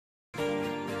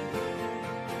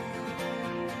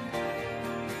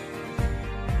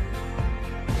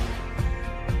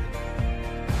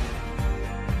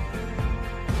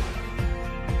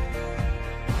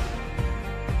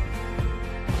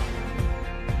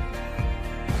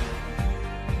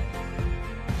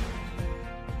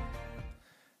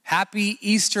Happy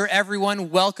Easter, everyone.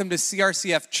 Welcome to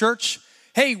CRCF Church.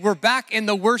 Hey, we're back in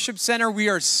the worship center. We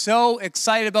are so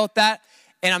excited about that,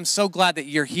 and I'm so glad that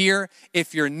you're here.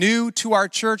 If you're new to our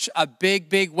church, a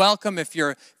big welcome. If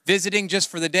you're visiting just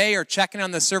for the day or checking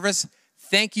on the service,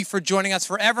 thank you for joining us.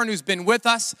 For everyone who's been with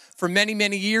us for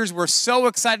many years, we're so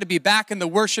excited to be back in the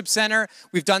worship center.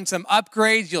 We've done some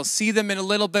upgrades. You'll see them in a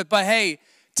little bit, but hey,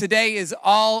 today is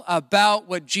all about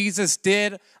what Jesus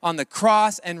did on the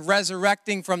cross and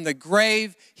resurrecting from the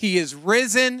grave. He is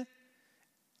risen.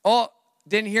 Oh,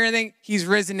 didn't hear anything? He's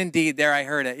risen indeed. There, I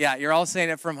heard it. Yeah, you're all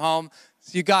saying it from home.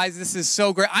 So you guys, this is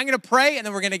so great. I'm going to pray, and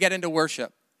then we're going to get into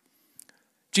worship.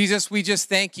 Jesus, we just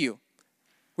thank you.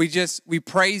 We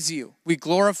praise you. We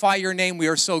glorify your name. We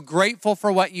are so grateful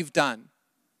for what you've done.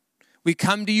 We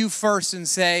come to you first and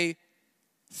say,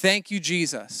 thank you,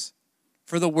 Jesus,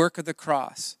 for the work of the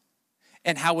cross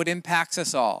and how it impacts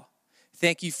us all.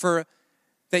 Thank you for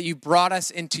that you brought us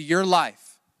into your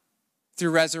life through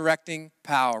resurrecting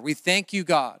power. We thank you,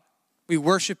 God. We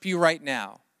worship you right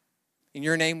now. In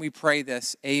your name we pray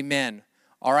this. Amen.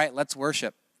 All right, let's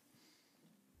worship.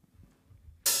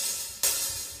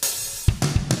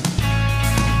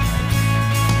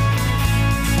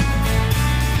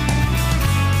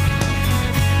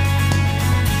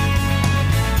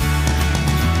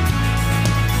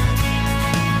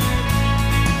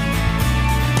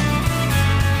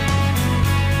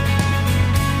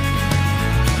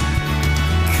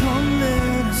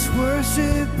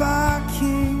 Worship our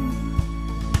King.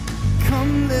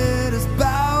 Come, let us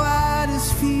bow at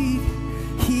his feet.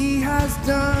 He has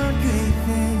done great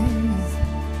things.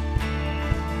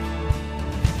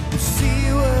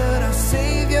 See what our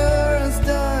Savior has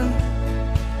done.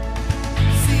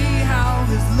 See how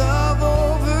his love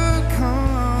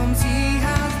overcomes. He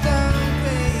has done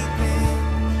great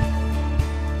things.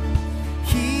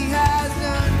 He has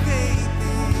done great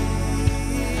things.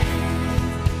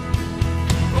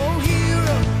 Oh,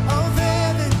 hero of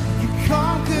heaven, you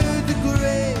conquered the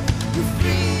grave. You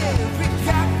free every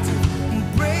captive and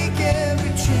break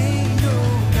every chain.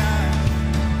 Oh God,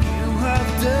 you have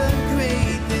done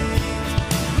great things.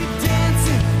 We dance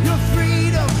in your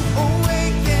freedom,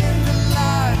 awake and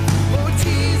alive. Oh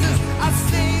Jesus, our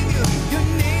Savior, your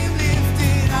name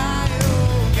lifted high.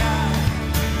 Oh God,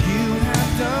 you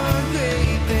have done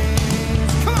great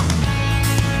things. Come on.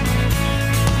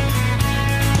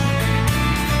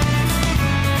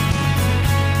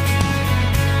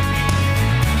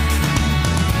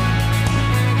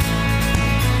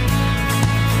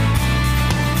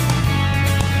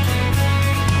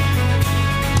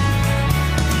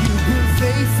 You've been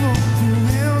faithful through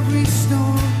every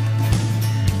storm.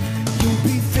 You'll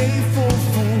be faithful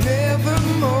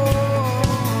forevermore.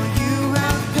 You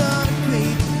have done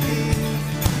great things,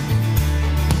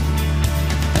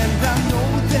 and I know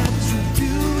that you'll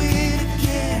do it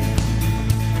again.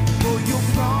 For your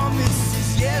promise is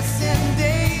yes and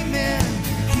amen.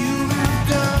 You have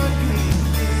done great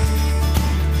things.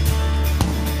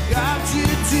 God, you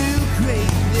do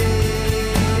great things.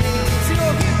 Sing,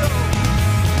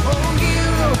 oh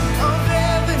hero of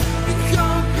heaven, you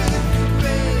conquered the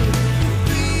grave. You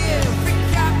free every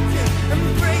captive and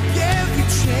break every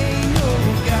chain. Oh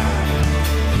God,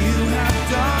 you have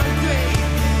done great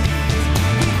things.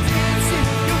 We dance in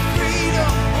your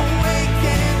freedom, awake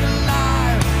and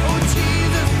alive. Oh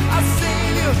Jesus, our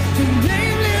Savior, your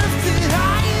name lifted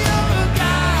high. Oh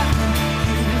God,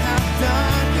 you have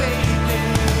done great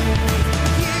things.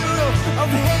 Hero of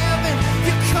heaven,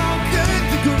 you conquered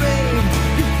the grave.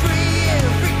 You free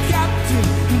every captive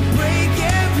and break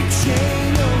every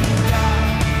chain. Oh God,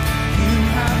 you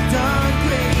have done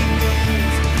great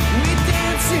things. We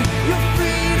dance in your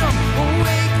freedom,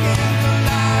 awake and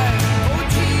alive. Oh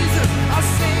Jesus, our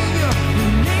Savior,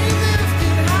 your name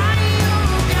lifted high.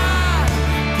 Oh God,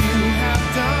 you have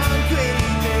done great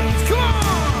things. Come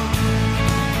on.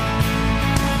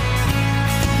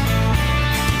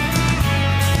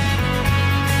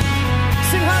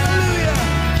 Sing hallelujah.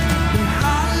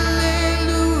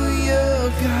 Hallelujah,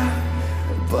 God,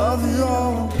 above it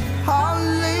all.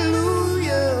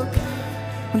 Hallelujah,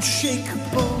 God,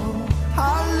 unshakable.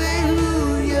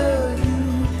 Hallelujah, you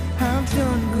have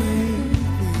done great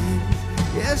things.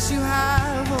 Yes, you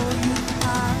have, oh, you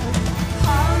have.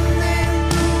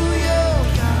 Hallelujah,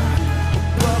 God,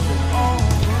 above it all.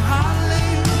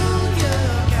 Hallelujah,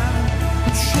 God,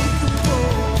 unshakable.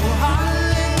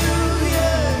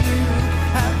 Hallelujah, you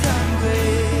have done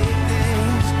great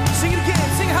things. Sing it again,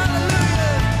 sing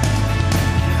hallelujah.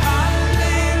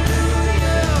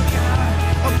 Hallelujah, God,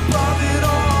 above it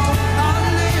all.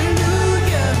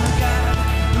 Hallelujah, God,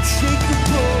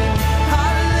 unshakable.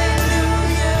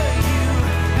 Hallelujah, you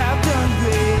have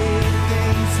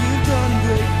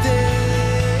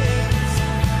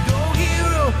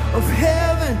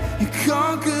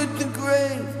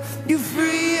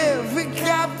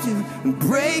and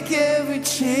break every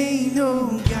chain,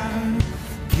 oh God.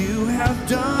 You have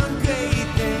done great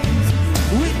things.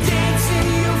 We dance in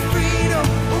your freedom,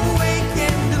 awake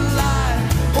and alive.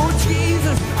 Oh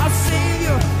Jesus, our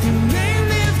Savior, your name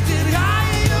lifted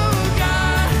high, oh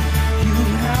God. You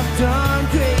have done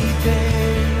great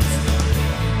things.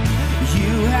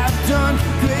 You have done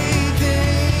great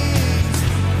things.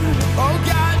 Oh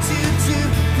God, you do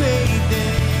great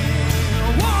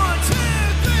things. 1, 2,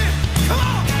 3, come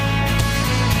on.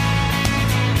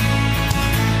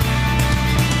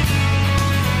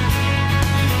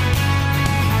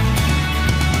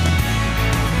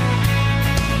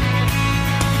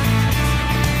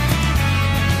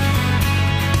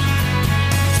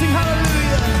 Sing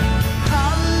hallelujah,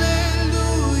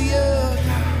 hallelujah,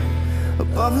 God,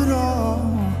 above it all.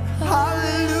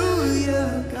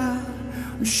 Hallelujah, God,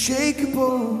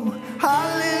 unshakable.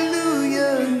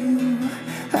 Hallelujah, you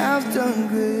have done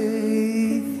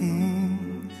great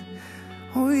things.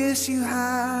 Oh, yes, you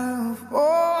have.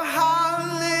 Oh,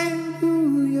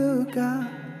 hallelujah, God,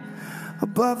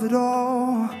 above it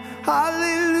all.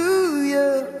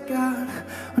 Hallelujah, God,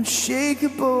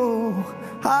 unshakable.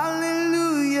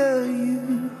 Hallelujah,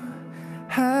 you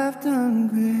have done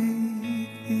great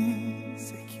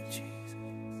things. Thank you, Jesus.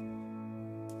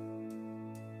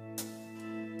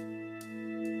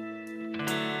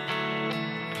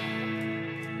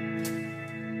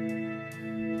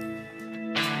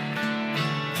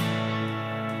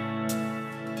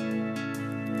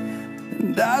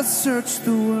 And I searched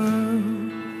the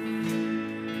world,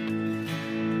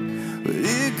 but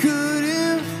it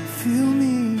couldn't fill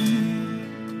me.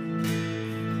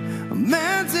 A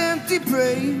man's empty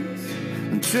praise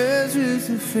and treasures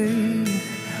of faith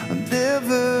I've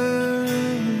never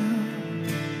known.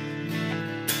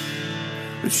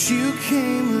 But you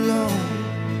came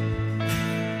along,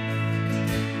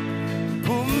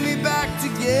 pulled me back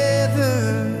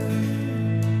together.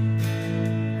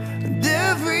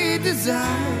 Every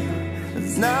desire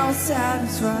is now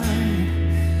satisfied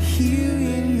here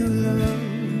in your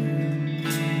love.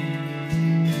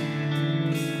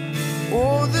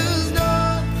 Oh, there's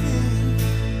nothing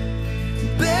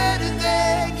better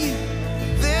than you.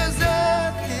 There's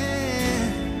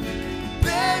nothing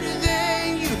better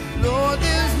than you. Lord,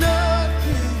 there's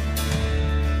nothing,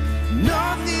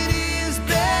 nothing is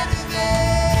better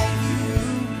than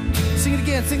you. Sing it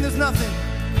again, sing there's nothing.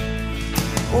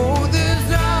 Oh, there's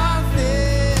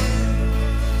nothing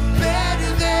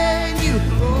better than you.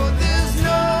 Oh, there's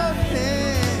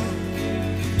nothing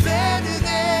better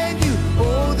than you.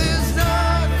 Oh, there's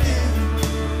nothing,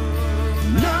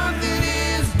 nothing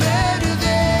is better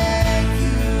than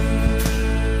you.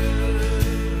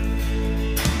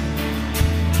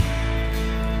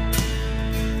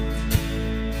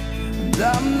 And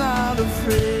I'm not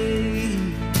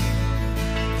afraid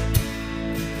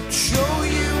to show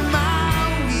you my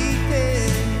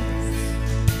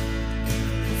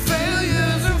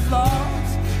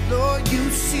Lord,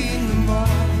 you've seen them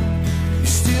all. You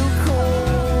still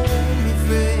call me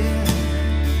friend.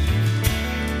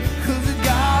 'Cause the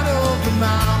God of the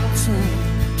mountain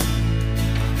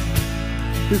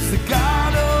is the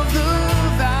God of the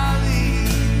valley.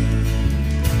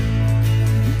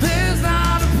 There's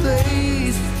not a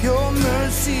place your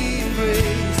mercy and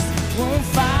grace won't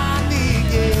find me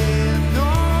again.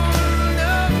 No,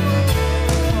 no.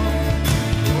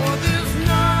 Oh, there's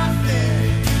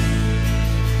nothing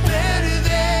better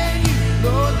than you.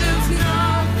 Lord, there's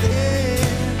nothing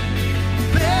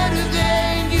better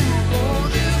than you. Oh,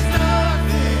 there's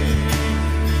nothing,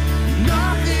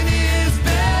 nothing is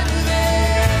better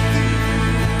than you.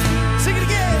 Sing it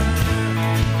again.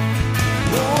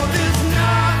 Oh, there's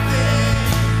nothing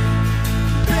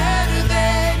better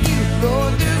than you.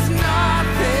 Lord, there's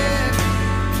nothing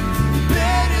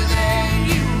better than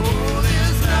you. Oh,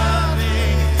 there's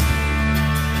nothing,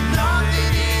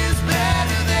 nothing is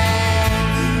better than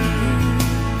you.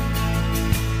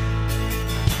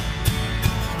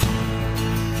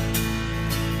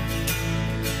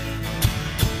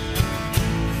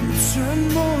 You turn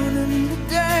mourning to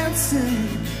dancing.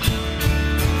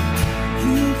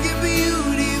 You give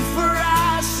beauty for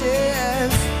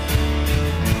ashes.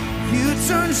 You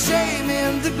turn shame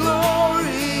into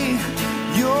glory.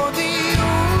 You're the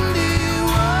only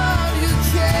one who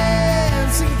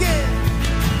can. Sing again.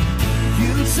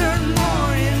 You turn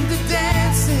mourning to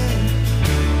dancing.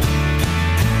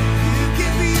 You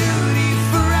give beauty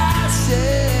for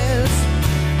ashes.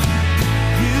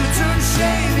 You turn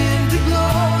shame into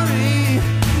glory.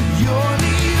 You're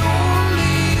the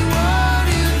only one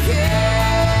who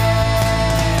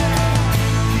can.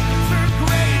 You turn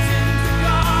graves into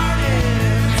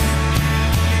gardens.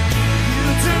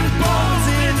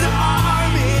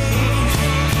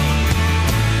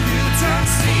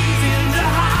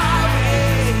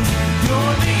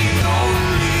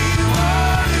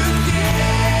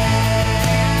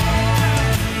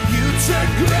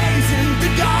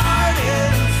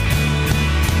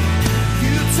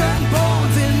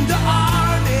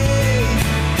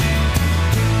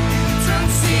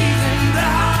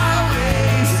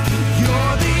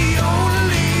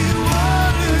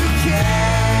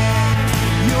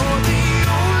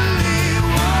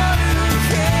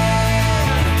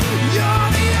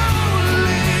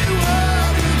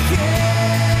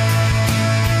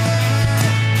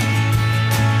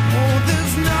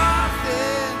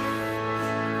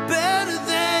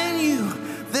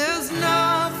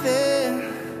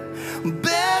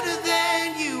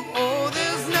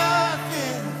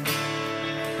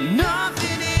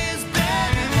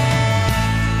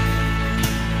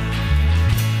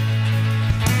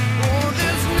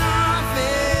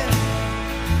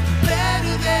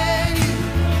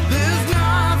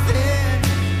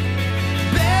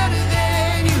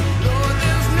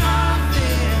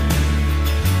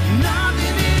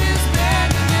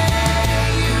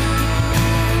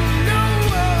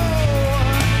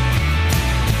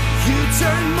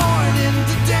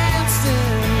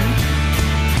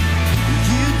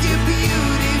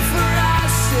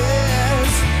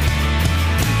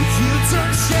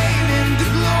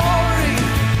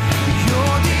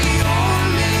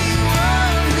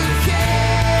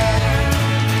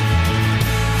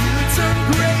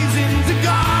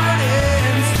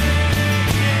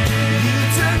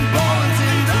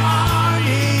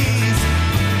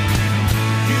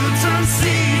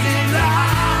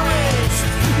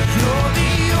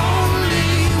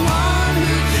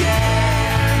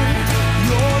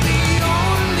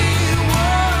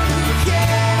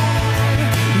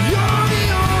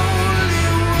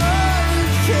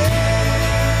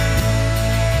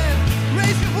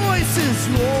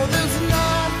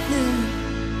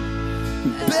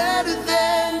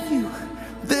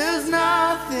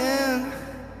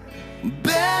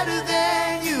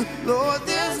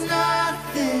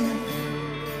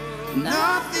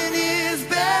 Nothing is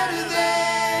better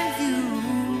than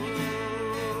you.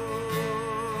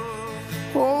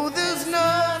 Oh, there's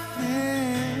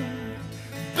nothing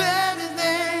better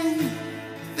than you.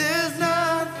 There's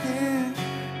nothing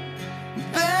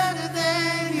better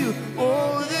than you.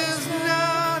 Oh, there's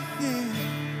nothing,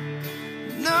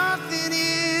 nothing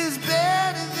is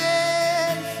better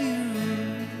than you.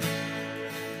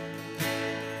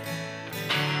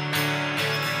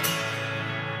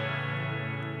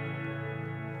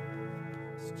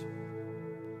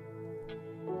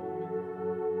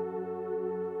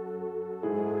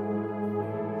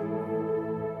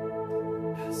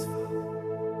 Yes, Father.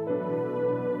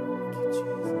 Thank you,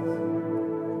 Jesus.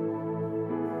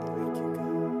 Thank you,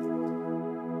 God.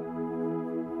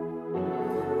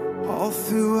 All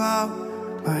throughout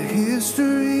my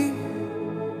history,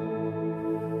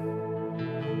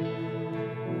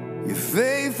 your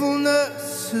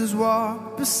faithfulness has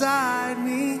walked beside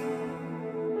me.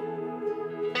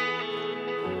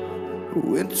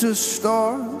 Winter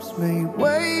storms made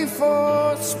way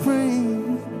for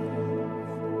spring,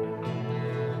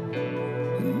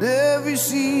 and every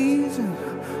season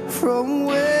from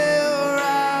where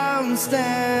I'm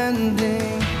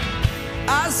standing,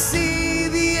 I see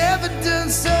the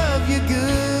evidence of your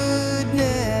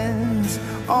goodness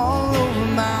all over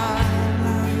my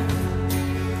life,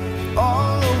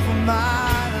 all over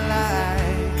my life.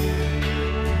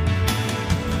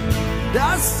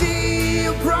 I see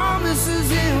your promises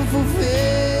in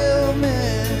fulfillment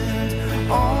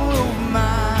all over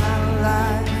my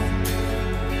life,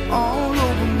 all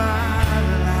over my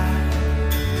life.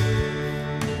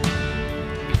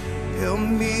 Help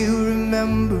me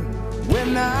remember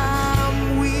when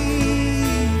I'm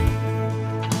weak.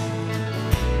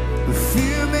 The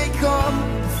fear may come,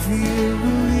 the fear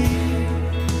will leave.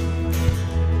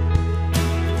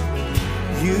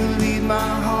 You lead my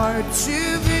heart to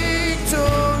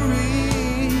victory.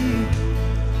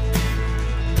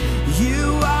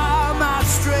 You are my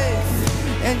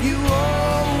strength, and you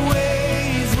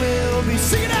always will be.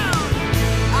 Sing it out!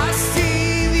 I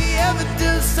see the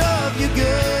evidence of your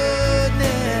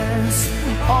goodness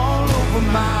all over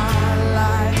my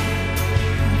life,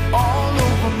 all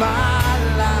over my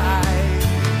life.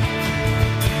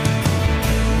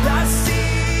 I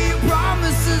see your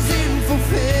promises in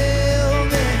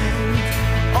fulfillment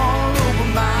all over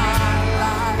my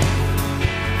life,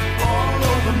 all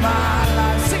over my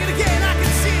life. Sing it again, I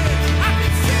can see it, I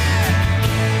can see it.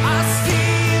 I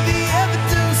see the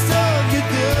evidence of your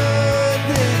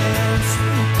goodness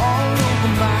all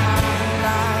over my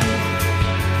life,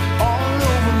 all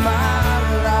over my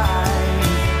life.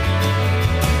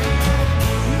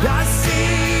 I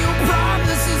see your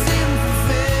promises in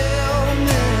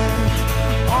fulfillment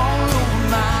all over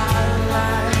my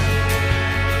life,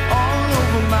 all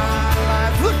over my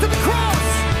life. Look to the cross.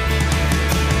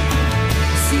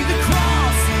 See the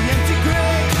cross, the empty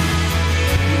grave.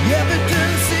 The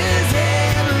evidence is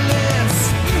endless.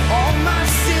 All my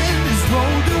sin is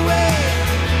rolled away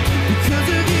because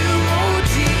of you, oh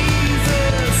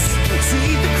Jesus.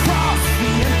 See the cross, the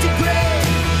empty grave.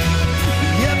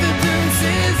 The evidence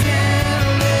is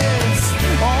endless.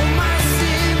 All my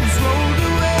sin is rolled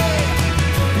away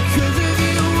because of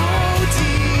you, oh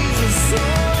Jesus.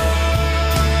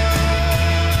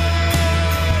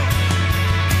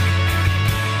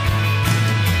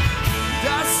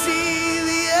 I see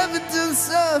the evidence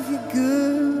of your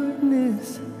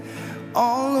goodness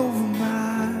all over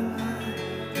my life,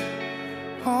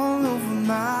 all over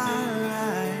my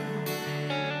life.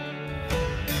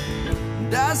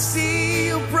 And I see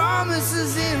your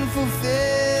promises in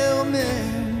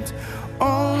fulfillment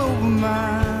all over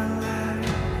my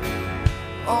life,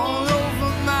 all over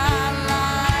my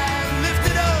life. Lift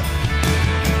it up.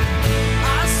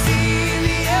 I see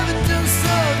the evidence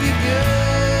of your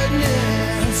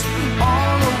goodness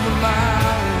all over my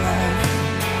life,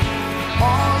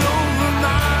 all over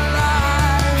my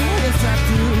life. Yes, I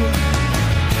do.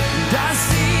 And I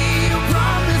see your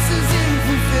promises in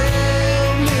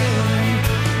fulfillment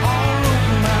all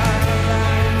over my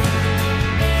life,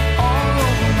 all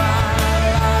over my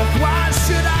life. Why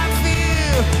should I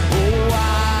fear? Oh,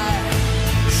 why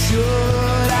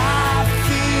should I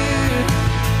fear?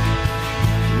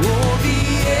 Oh, the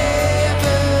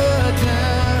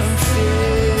evidence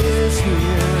is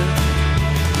here.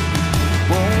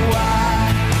 Oh, why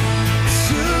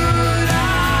should I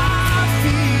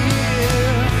fear?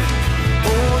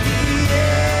 Oh, the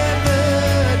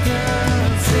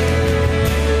evidence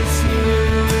is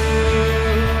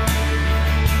here.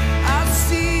 I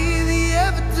see the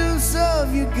evidence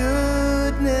of your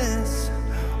goodness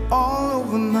all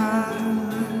over my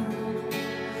life,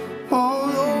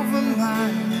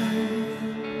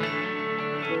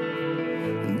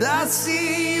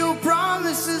 see your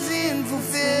promises in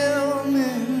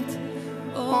fulfillment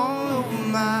all over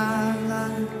my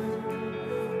life,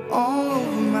 all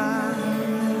over my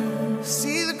life.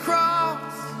 See the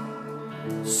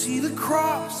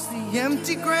cross, the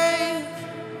empty grave,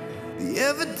 the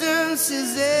evidence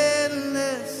is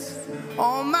endless.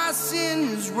 All my sin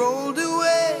is rolled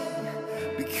away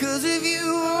because of you,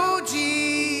 oh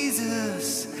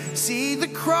Jesus. See the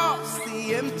cross,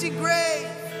 the empty grave,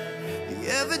 the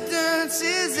evidence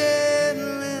is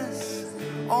endless.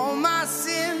 All my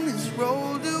sin is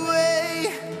rolled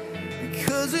away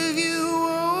because of you,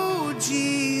 oh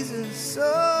Jesus.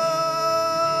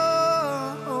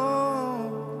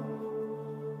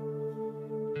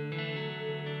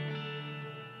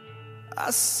 I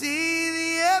see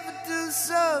the evidence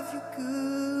of your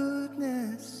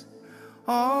goodness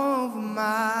all over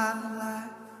my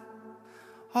life,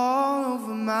 all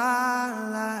over my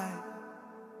life.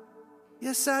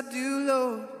 Yes, I do,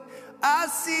 Lord. I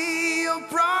see your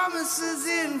promises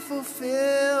in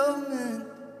fulfillment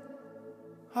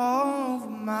all over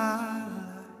my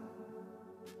life,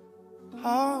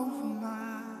 all over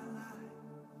my life.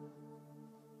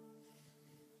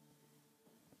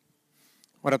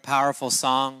 What a powerful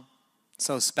song,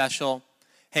 so special.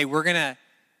 Hey, we're going to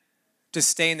just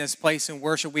stay in this place and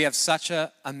worship. We have such an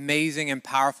amazing and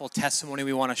powerful testimony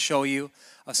we want to show you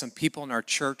of some people in our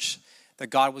church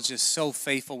that God was just so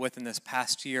faithful with in this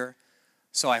past year.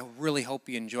 So I really hope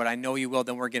you enjoyed. I know you will.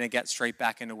 Then we're going to get straight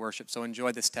back into worship. So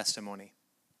enjoy this testimony.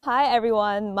 Hi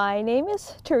everyone, my name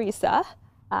is Teresa.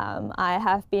 I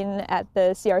have been at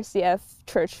the CRCF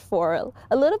church for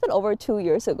a little bit over 2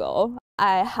 years ago.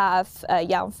 I have a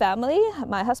young family,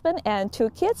 my husband and 2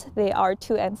 kids. They are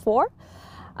 2 and 4.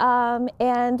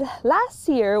 And last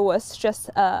year was just,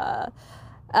 I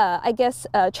guess,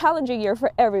 a challenging year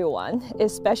for everyone,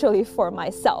 especially for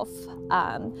myself.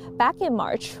 Back in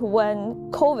March, when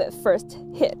COVID first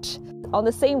hit, on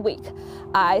the same week,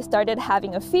 I started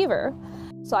having a fever.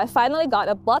 So I finally got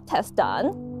a blood test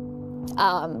done.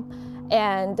 On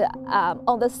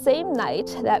the same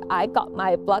night that I got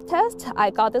my blood test,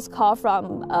 I got this call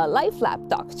from a Life Lab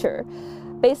doctor.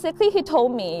 Basically, he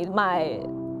told me my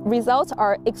results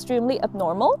are extremely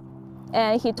abnormal,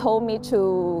 and he told me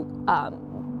to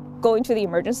go into the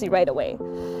emergency right away.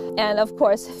 And of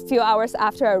course, a few hours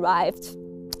after I arrived,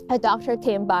 a doctor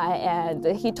came by and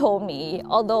he told me,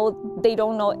 although they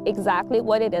don't know exactly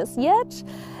what it is yet,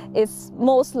 it's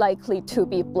most likely to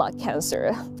be blood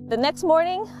cancer. The next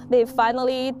morning, they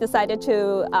finally decided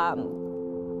to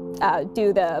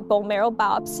do the bone marrow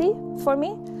biopsy for me,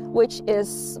 which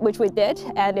we did,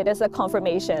 and it is a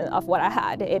confirmation of what I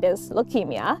had. It is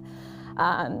leukemia,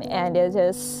 and it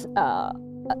is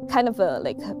kind of a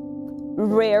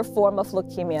rare form of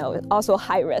leukemia, also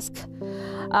high risk.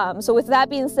 So with that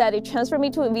being said, it transferred me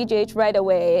to VGH right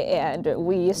away, and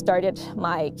we started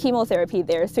my chemotherapy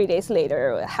there 3 days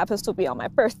later. It happens to be on my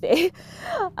birthday.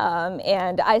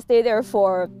 And I stayed there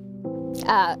for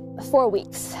 4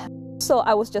 weeks. So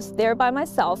I was just there by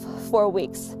myself 4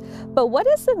 weeks. But what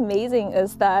is amazing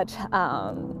is that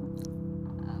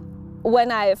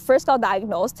when I first got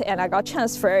diagnosed and I got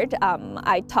transferred,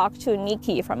 I talked to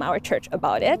Nikki from our church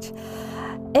about it.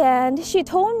 And she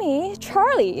told me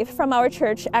Charlie from our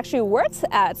church actually works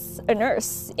as a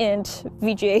nurse in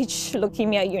VGH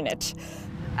leukemia unit.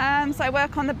 So I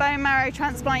work on the bone marrow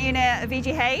transplant unit at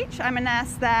VGH. I'm a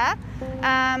nurse there.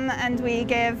 And we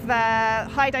give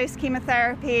high-dose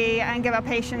chemotherapy and give our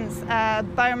patients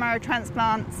bone marrow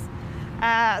transplants,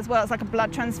 as well as like a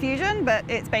blood transfusion, but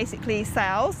it's basically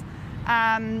cells.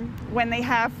 When they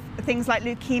have things like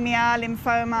leukemia,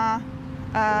 lymphoma,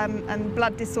 and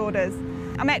blood disorders.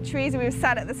 I met Teresa, we were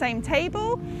sat at the same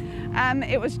table.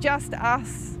 It was just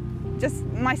us, just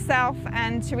myself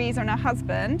and Teresa and her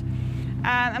husband.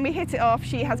 And we hit it off.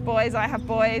 She has boys, I have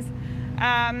boys.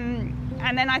 And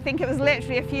then I think it was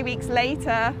literally a few weeks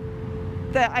later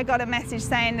that I got a message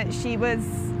saying that she was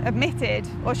admitted,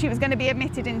 or she was going to be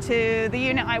admitted into the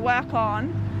unit I work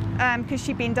on, because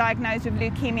she'd been diagnosed with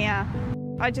leukemia.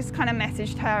 I just kind of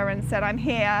messaged her and said, I'm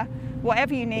here,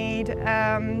 whatever you need.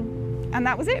 And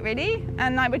that was it, really.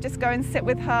 And I would just go and sit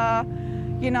with her,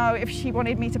 you know, if she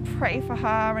wanted me to pray for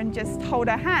her and just hold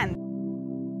her hand.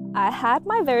 I had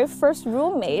my very first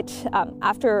roommate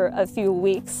after a few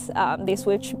weeks. They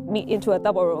switched me into a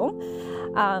double room.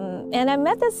 And I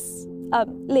met this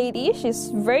lady. She's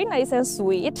very nice and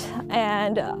sweet.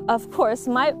 And of course,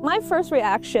 my first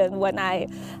reaction when I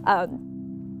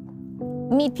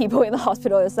meet people in the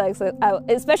hospital is like,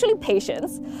 especially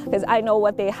patients, because I know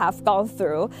what they have gone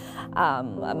through.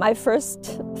 My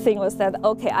first thing was that,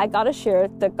 okay, I gotta share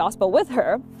the gospel with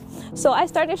her. So I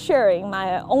started sharing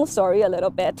my own story a little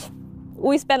bit.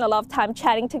 We spent a lot of time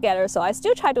chatting together, so I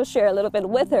still try to share a little bit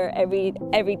with her every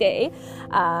day.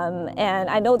 And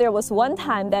I know there was one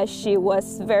time that she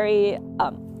was very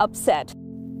upset.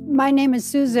 My name is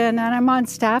Susan, and I'm on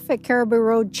staff at Caribou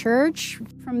Road Church.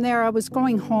 From there, I was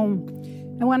going home.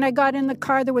 And when I got in the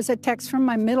car, there was a text from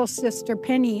my middle sister,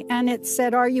 Penny, and it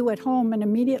said, "Are you at home?" And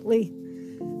immediately,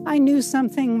 I knew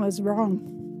something was wrong.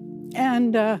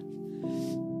 And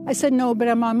I said, "No, but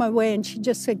I'm on my way." And she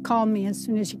just said, "Call me as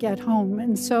soon as you get home."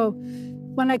 And so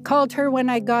when I called her when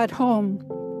I got home,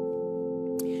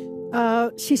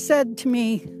 she said to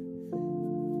me,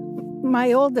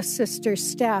 "My oldest sister,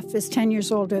 Steph, is 10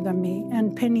 years older than me."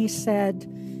 And Penny said,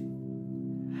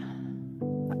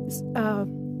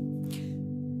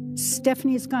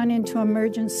 "Stephanie's gone into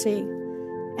emergency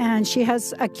and she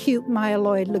has acute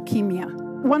myeloid leukemia."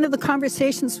 One of the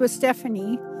conversations with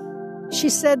Stephanie, she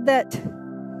said that,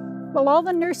 "Well, all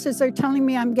the nurses are telling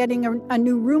me I'm getting a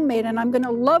new roommate, and I'm going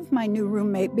to love my new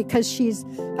roommate because she's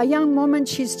a young woman.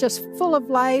 She's just full of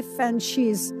life, and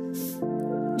she's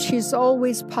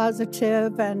always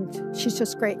positive, and she's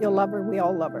just great. You'll love her. We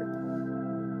all love her."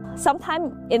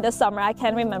 Sometime in the summer, I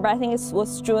can't remember, I think it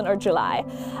was June or July,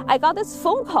 I got this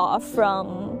phone call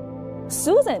from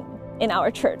Susan in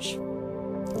our church.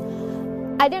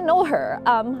 I didn't know her.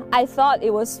 I thought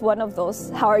it was one of those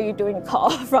 "how are you doing" call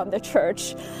from the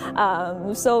church.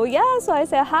 So I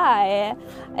said hi,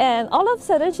 and all of a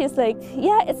sudden she's like,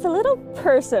 "Yeah, it's a little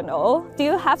personal. Do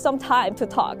you have some time to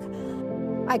talk?"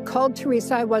 I called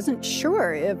Teresa. I wasn't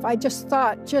sure if I just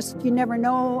thought, you never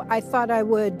know. I thought I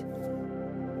would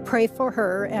pray for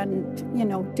her and,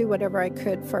 do whatever I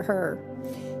could for her.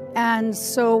 And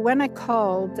so when I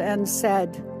called and said,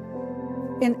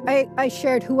 and I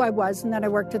shared who I was and that I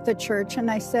worked at the church, and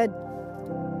I said,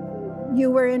 "You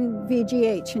were in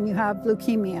VGH and you have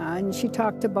leukemia," and she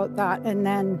talked about that. And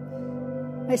then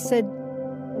I said,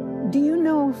 "Do you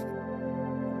know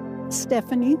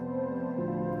Stephanie?"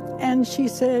 And she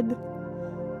said,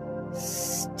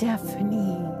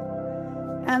 "Stephanie."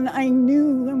 And I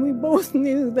knew, and we both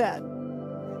knew that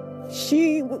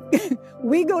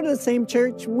we go to the same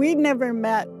church, we never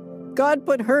met. God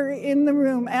put her in the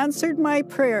room, answered my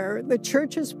prayer, the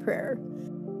church's prayer.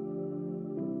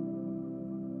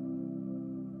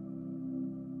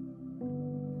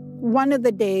 One of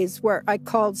the days where I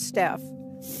called Steph,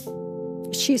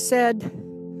 she said,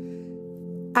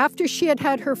 after she had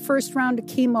had her first round of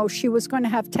chemo, she was going to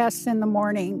have tests in the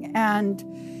morning, and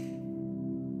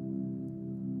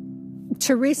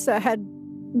Teresa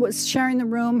was sharing the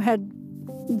room, had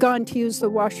gone to use the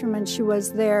washroom, and she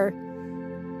was there,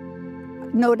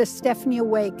 noticed Stephanie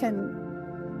awake, and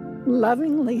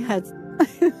lovingly had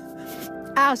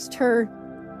asked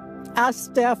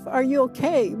Steph, "Are you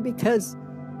okay? Because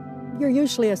you're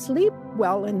usually asleep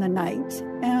well in the night."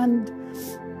 And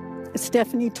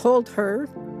Stephanie told her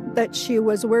that she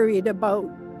was worried about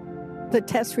the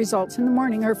test results in the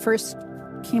morning, her first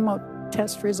chemo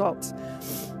test results,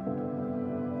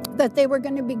 that they were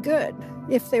going to be good,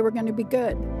 if they were going to be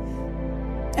good.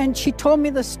 And she told me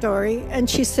the story, and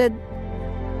she said,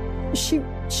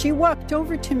 she walked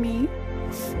over to me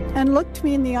and looked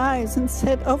me in the eyes and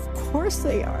said, "Of course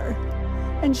they are."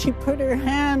 And she put her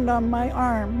hand on my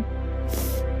arm.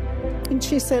 And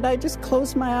she said, "I just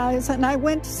closed my eyes and I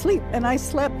went to sleep, and I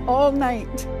slept all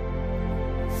night."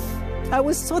 I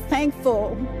was so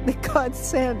thankful that God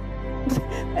sent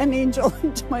an angel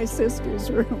into my sister's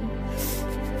room.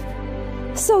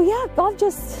 So God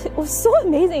it was so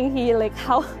amazing.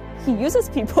 How he uses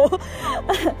people,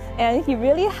 and he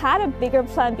really had a bigger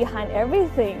plan behind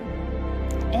everything.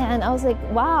 And I was like,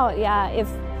 wow,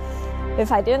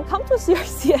 if I didn't come to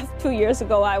CRCF 2 years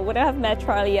ago, I wouldn't have met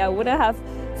Charlie. I wouldn't have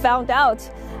found out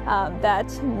that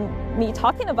me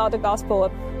talking about the gospel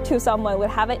to someone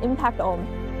would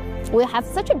have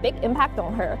such a big impact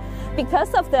on her.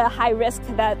 Because of the high risk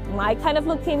that my kind of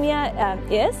leukemia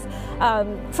is,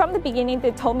 from the beginning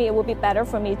they told me it would be better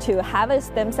for me to have a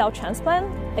stem cell transplant,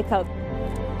 like a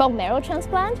bone marrow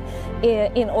transplant,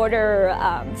 in order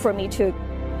for me to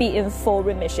be in full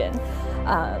remission.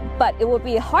 But it would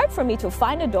be hard for me to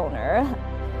find a donor.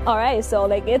 All right, so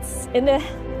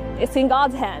it's in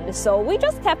God's hand. So we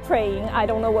just kept praying. I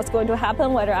don't know what's going to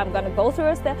happen, whether I'm going to go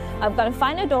through I'm going to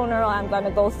find a donor, or I'm going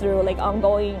to go through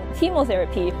ongoing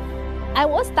chemotherapy. I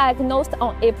was diagnosed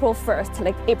on April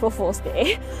 1st, April Fool's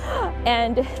Day.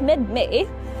 And mid-May,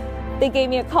 they gave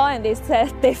me a call and they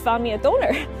said they found me a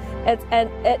donor. And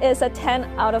it is a 10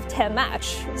 out of 10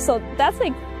 match. So that's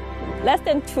less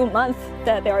than 2 months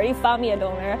that they already found me a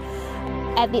donor.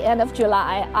 At the end of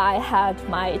July, I had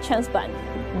my transplant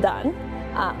done.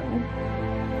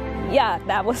 Yeah,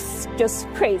 that was just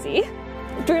crazy.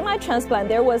 During my transplant,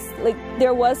 there was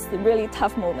really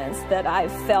tough moments that I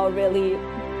felt really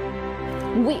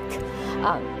weak,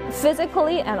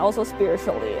 physically and also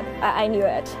spiritually. I knew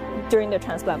it during the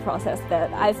transplant process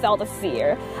that I felt the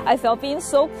fear. I felt being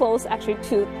so close actually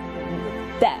to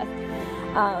death.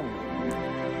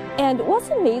 And what's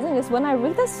amazing is when I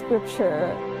read the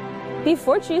scripture,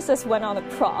 before Jesus went on the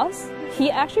cross,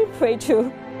 he actually prayed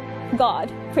to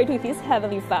God, prayed to his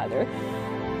heavenly Father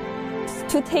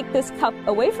to take this cup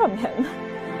away from him.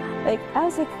 Like, I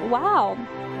was like, wow,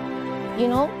 you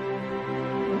know,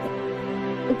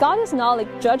 God is not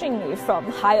like judging me from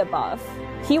high above.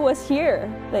 He was here.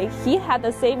 Like, he had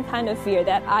the same kind of fear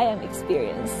that I am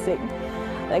experiencing.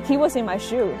 Like, he was in my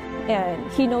shoe and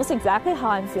he knows exactly how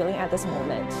I'm feeling at this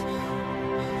moment.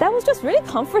 That was just really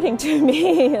comforting to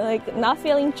me, like not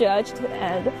feeling judged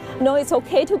and knowing it's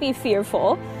okay to be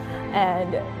fearful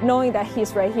and knowing that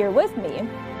he's right here with me.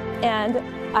 And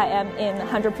I am in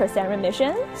 100%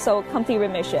 remission, so complete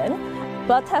remission.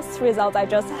 Blood test results I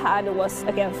just had was,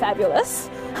 again, fabulous.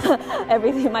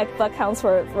 Everything, my blood counts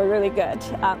were really good.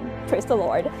 Praise the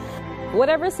Lord.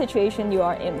 Whatever situation you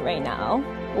are in right now,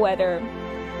 whether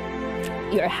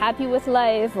you're happy with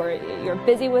life or you're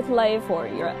busy with life or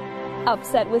you're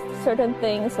upset with certain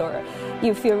things or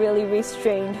you feel really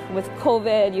restrained with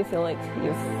COVID, you feel like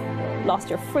you've lost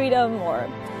your freedom or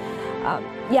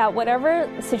yeah, whatever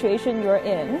situation you're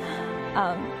in,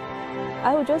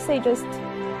 I would just say just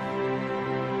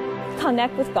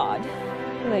connect with God.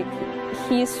 Like,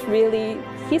 he's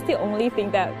the only thing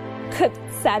that could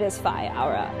satisfy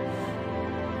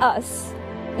us.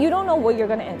 You don't know what you're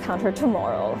going to encounter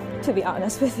tomorrow, to be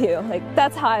honest with you. Like,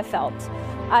 that's how I felt.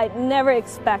 I never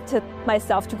expected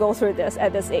myself to go through this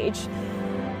at this age,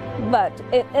 but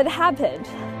it happened.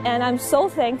 And I'm so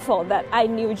thankful that I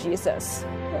knew Jesus.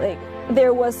 Like,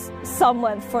 there was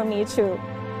someone for me to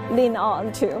lean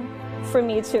on to, for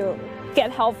me to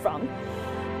get help from,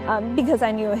 because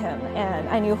I knew him and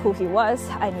I knew who he was,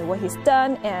 I knew what he's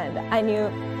done, and I knew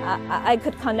I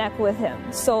could connect with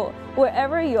him. So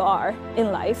wherever you are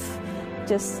in life,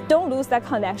 just don't lose that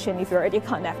connection if you're already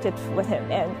connected with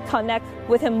him, and connect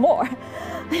with him more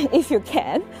if you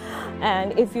can.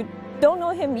 And if you don't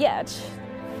know him yet,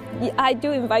 I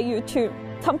do invite you to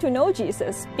come to know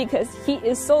Jesus, because he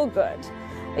is so good.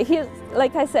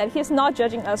 Like I said, he's not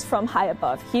judging us from high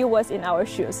above. He was in our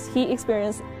shoes. He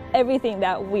experienced everything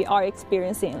that we are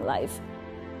experiencing in life.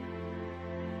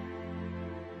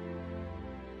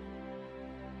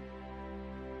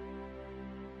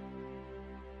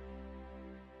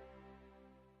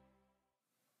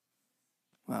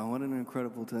 Wow, what an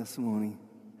incredible testimony.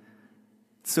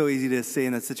 It's so easy to say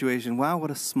in that situation, wow, what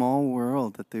a small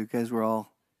world, that you guys were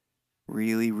all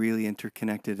really, really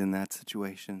interconnected in that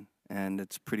situation. And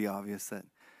it's pretty obvious that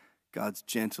God's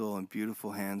gentle and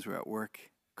beautiful hands were at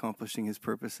work accomplishing his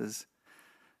purposes.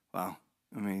 Wow,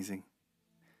 amazing.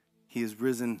 He is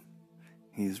risen.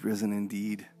 He is risen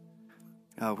indeed.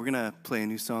 We're going to play a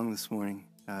new song this morning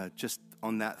just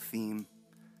on that theme.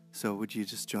 So would you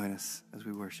just join us as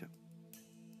we worship?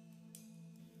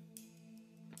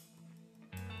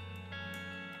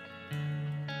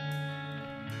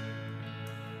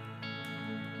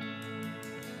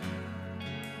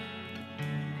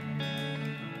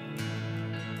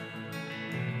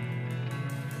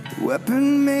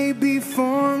 Weapon may be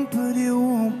formed, but it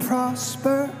won't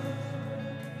prosper.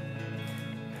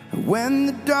 When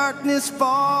the darkness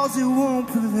falls, it won't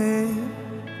prevail.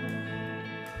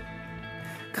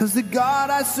 'Cause the God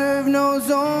I serve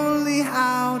knows only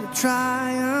how to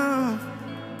triumph.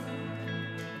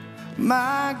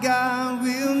 My God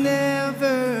will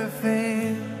never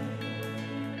fail.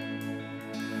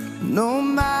 No,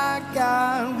 my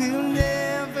God will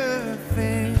never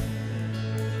fail.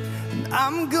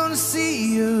 I'm gonna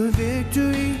see a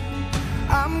victory.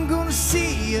 I'm gonna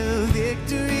see a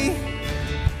victory.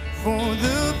 For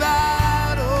the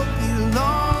battle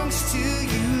belongs to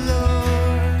you,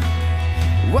 Lord.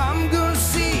 I'm gonna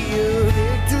see a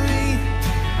victory.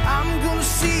 I'm gonna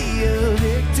see a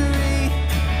victory.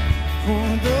 For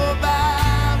the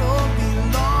battle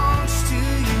belongs to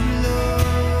you, Lord.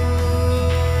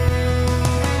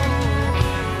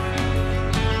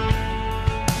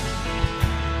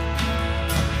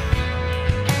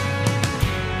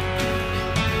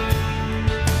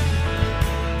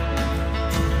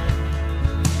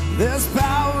 There's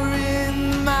power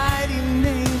in the mighty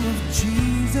name of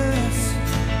Jesus.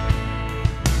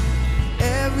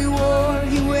 Every war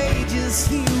he wages,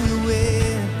 he will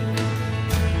win.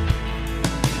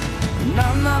 And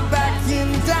I'm not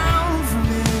backing down from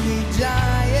any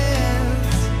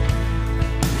giants.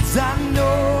 'Cause I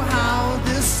know how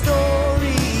this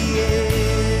story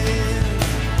ends.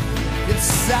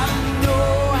 Yes, I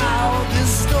know how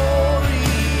this story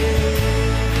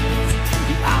ends.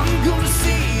 I'm gonna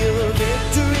see a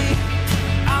victory.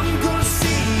 I'm gonna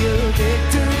see a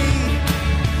victory.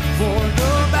 For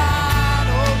the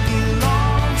battle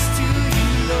belongs to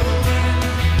you, Lord.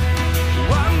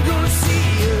 I'm gonna see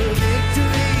a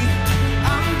victory.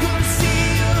 I'm gonna see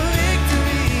a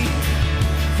victory.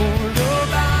 For the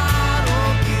battle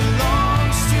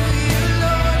belongs to you,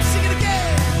 Lord. Sing it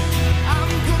again.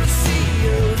 I'm gonna see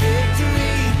a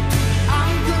victory.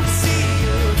 I'm gonna see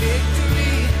a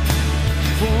victory.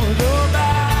 For the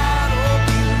battle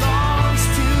belongs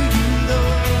to you,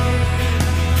 Lord.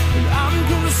 And I'm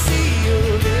gonna see a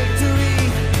victory.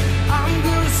 I'm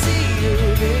gonna see a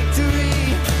victory.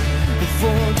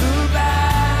 For the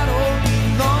battle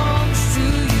belongs to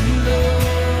you, Lord.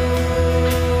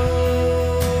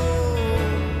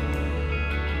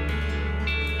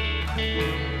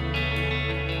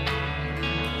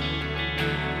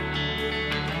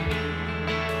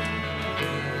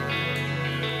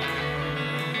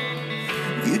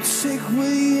 You take what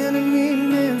the enemy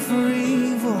meant for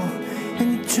evil and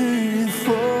you turn it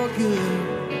for good.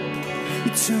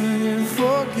 You turn it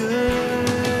for good.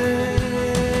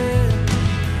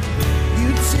 You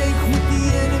take what the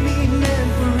enemy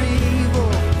meant for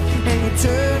evil and you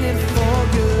turn it for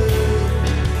good.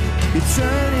 You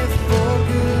turn it for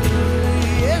good.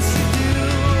 Yes, you do.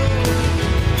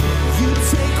 You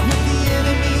take what the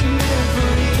enemy meant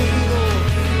for evil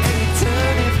and you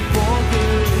turn it for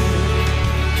good.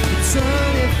 You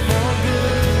turn it for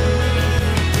good.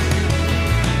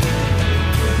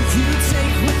 You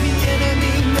take what the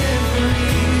enemy meant for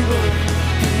evil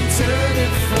and you turn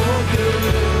it for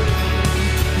good.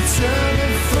 You turn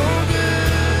it for good.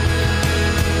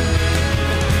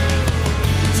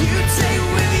 You take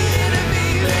what the enemy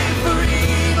meant for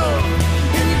evil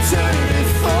and you turn it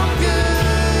for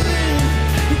good.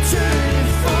 You turn it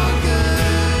for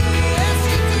good. Yes,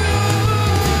 you do.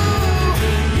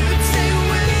 You take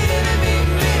what the enemy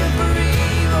meant for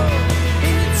evil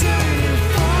and you turn it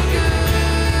for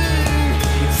good.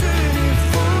 You turn it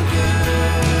for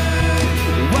good.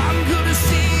 I'm gonna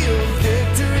see a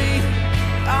victory.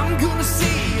 I'm gonna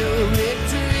see a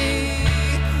victory.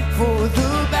 For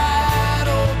the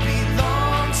battle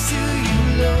belongs to you,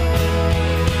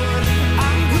 Lord.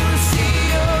 I'm gonna see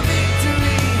a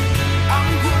victory.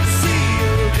 I'm gonna see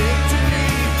a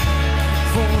victory.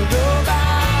 For the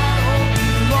battle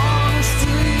belongs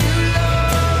to you,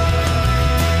 Lord.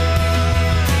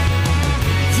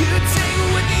 You take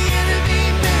what the enemy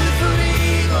meant for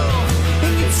evil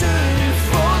and you turn it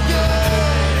for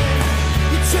good.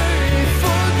 You turn it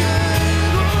for good.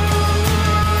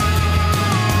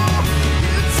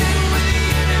 You take what the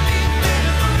enemy meant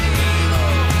for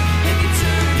evil and you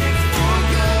turn it for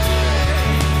good.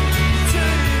 You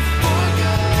turn it for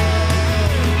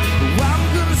good. I'm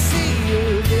gonna see a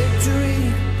victory.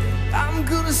 I'm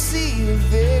gonna see a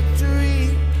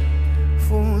victory.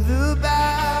 For the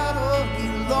battle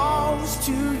belongs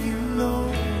to you,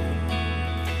 Lord.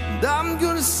 And I'm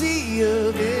gonna see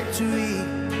a victory.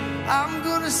 I'm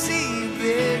gonna see a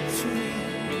victory.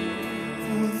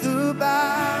 For the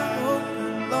battle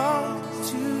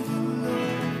belongs to you,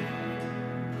 Lord.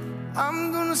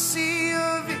 I'm gonna see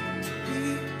a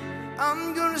victory.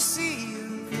 I'm gonna see a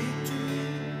victory.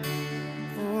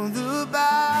 For the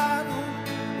battle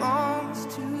belongs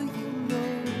to you,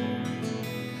 Lord.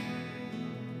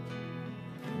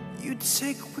 You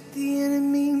take what the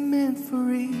enemy meant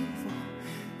for evil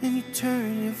and you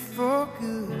turn it for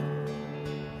good.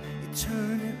 You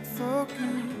turn it for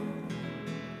good.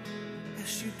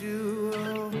 Yes, you do.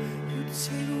 Oh, you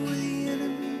take what the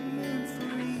enemy meant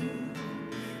for evil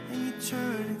and you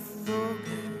turn it for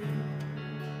good.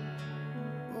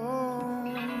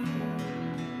 Oh.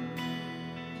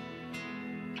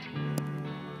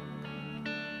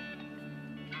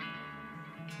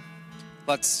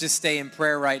 Let's just stay in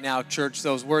prayer right now, church.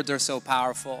 Those words are so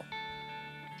powerful.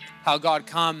 How God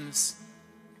comes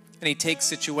and he takes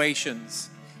situations.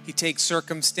 He takes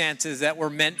circumstances that were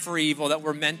meant for evil, that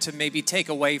were meant to maybe take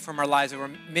away from our lives, that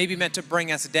were maybe meant to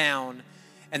bring us down,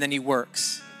 and then he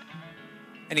works.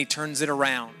 And he turns it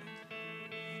around.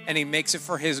 And he makes it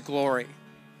for his glory.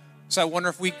 So I wonder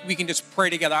if we can just pray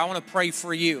together. I want to pray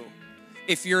for you.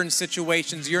 If you're in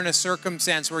situations, you're in a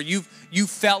circumstance where you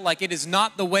felt like it is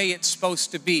not the way it's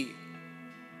supposed to be.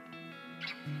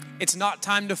 It's not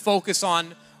time to focus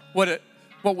on what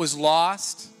was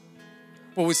lost,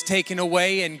 what was taken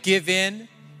away, and give in,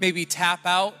 maybe tap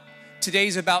out.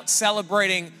 Today's about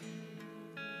celebrating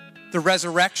the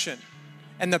resurrection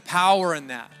and the power in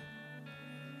that.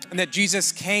 and that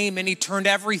Jesus came and he turned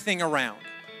everything around.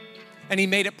 And he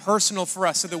made it personal for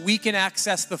us so that we can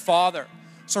access the Father.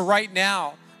 So right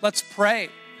now, let's pray.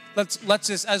 Let's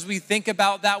just, as we think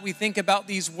about that, we think about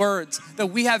these words, that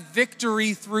we have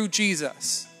victory through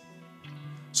Jesus.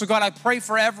 So God, I pray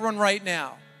for everyone right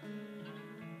now.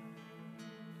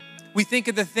 We think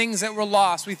of the things that were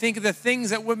lost. We think of the things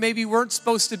that maybe weren't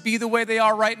supposed to be the way they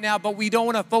are right now, but we don't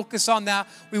want to focus on that.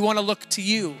 We want to look to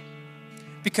you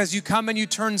because you come and you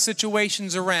turn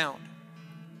situations around.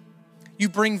 You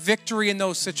bring victory in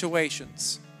those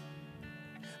situations.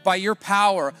 By your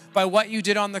power, by what you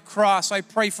did on the cross, I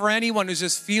pray for anyone who's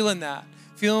just feeling that,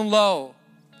 feeling low.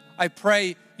 I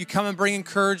pray you come and bring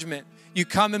encouragement. You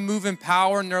come and move in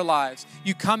power in their lives.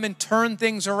 You come and turn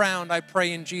things around, I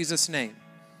pray in Jesus' name.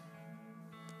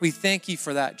 We thank you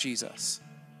for that, Jesus.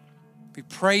 We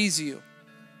praise you.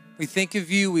 We think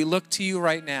of you. We look to you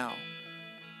right now.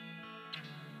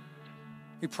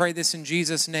 We pray this in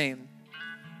Jesus' name.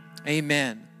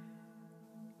 Amen.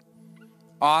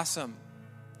 Awesome.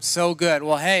 So good.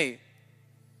 Well, hey,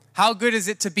 how good is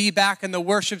it to be back in the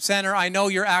worship center? I know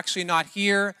you're actually not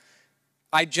here.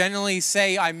 I generally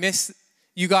say I miss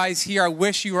you guys here. I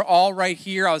wish you were all right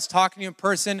here. I was talking to you in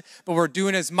person, but we're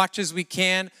doing as much as we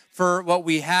can for what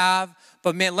we have.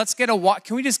 But man,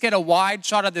 can we just get a wide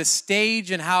shot of this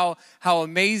stage and how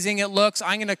amazing it looks?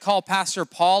 I'm going to call Pastor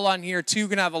Paul on here too. We're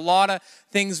going to have a lot of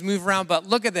things move around, but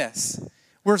look at this.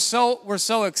 We're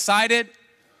so excited.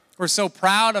 We're so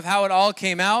proud of how it all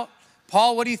came out.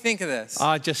 Paul, what do you think of this?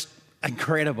 Just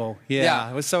incredible. Yeah.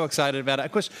 I was so excited about it.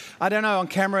 Of course, I don't know, on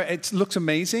camera it looks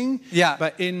amazing. Yeah.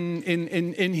 But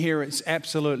in here it's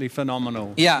absolutely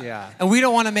phenomenal. Yeah. And we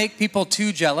don't want to make people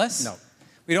too jealous. No.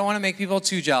 We don't want to make people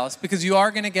too jealous because you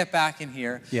are going to get back in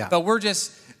here. Yeah. But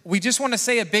we just want to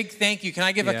say a big thank you. Can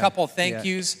I give a couple thank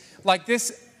yous? Like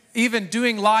this, even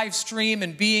doing live stream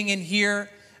and being in here.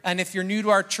 And if you're new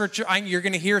to our church, you're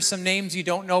going to hear some names you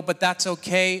don't know, but that's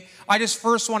okay. I just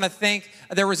first want to thank,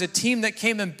 there was a team that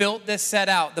came and built this set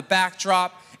out, the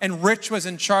backdrop, and Rich was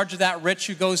in charge of that. Rich,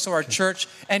 who goes to our church,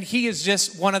 and he is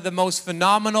just one of the most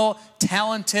phenomenal,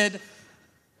 talented,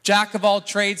 jack of all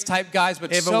trades type guys,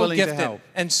 but so gifted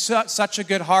and such a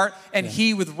good heart. And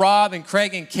he with Rob and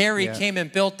Craig and Carrie came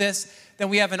and built this. Then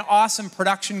we have an awesome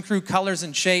production crew, Colors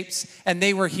and Shapes, and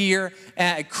they were here.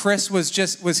 And Chris was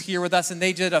here with us, and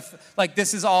they did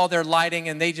this is all their lighting,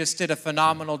 and they just did a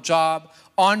phenomenal job.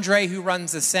 Andre, who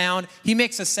runs the sound, he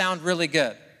makes the sound really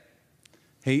good.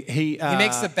 He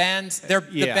makes the bands. The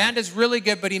band is really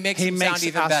good, but he makes them sound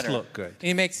even better. He makes us look good.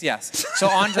 He makes So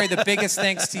Andre, the biggest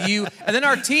thanks to you, and then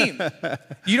our team.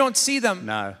 You don't see them,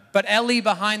 but Ellie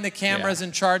behind the camera is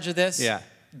in charge of this. Yeah.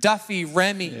 Duffy,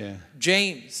 Remy,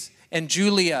 James, and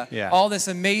Julia. All this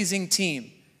amazing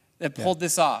team that pulled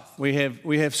this off. We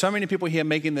have so many people here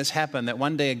making this happen that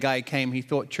one day a guy came. He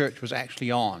thought church was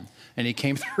actually on. And he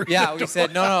came through. Yeah, we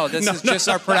said, no, this is just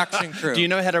our production crew. Do you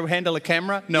know how to handle a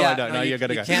camera? No, I don't. No, you got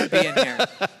to go. You can't be in here.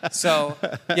 So,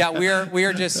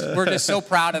 we're just so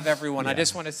proud of everyone. I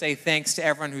just want to say thanks to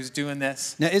everyone who's doing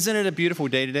this. Now, isn't it a beautiful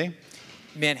day today?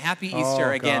 Man, happy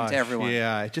Easter again to everyone.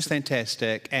 Yeah, just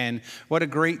fantastic. And what a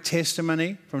great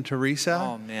testimony from Teresa.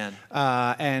 Oh, man.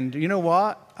 And you know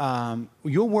what?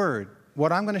 Your word,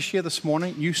 what I'm going to share this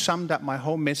morning, you summed up my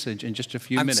whole message in just a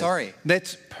few minutes. I'm sorry.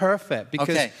 That's perfect.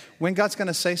 Because when God's going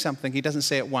to say something, he doesn't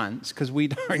say it once because we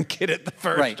don't get it the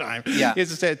first time. Yeah. He has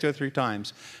to say it 2 or 3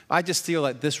 times. I just feel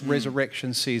like this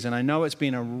resurrection season, I know it's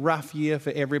been a rough year for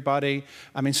everybody.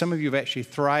 I mean, some of you have actually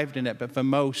thrived in it, but for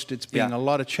most, it's been a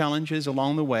lot of challenges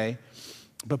along the way.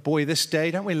 But boy, this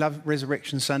day, don't we love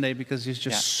Resurrection Sunday because there's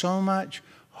just so much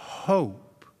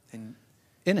hope in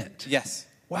it. Yes.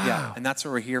 Wow. Yeah, and that's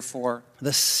what we're here for.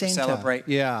 The center. Celebrate.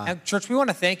 Yeah. And church, we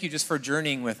want to thank you just for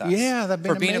journeying with us. Yeah, that's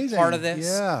been for being amazing. A part of this.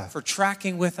 Yeah. For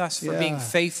tracking with us, for being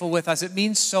faithful with us. It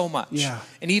means so much. Yeah.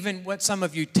 And even what some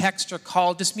of you text or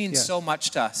call just means so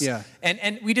much to us. Yeah.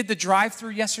 And we did the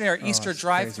drive-through yesterday, our Easter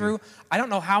drive-through. I don't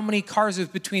know how many cars, it was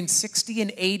between 60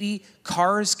 and 80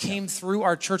 cars came through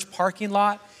our church parking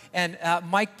lot. And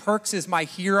Mike Perks is my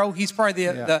hero. He's probably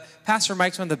the Pastor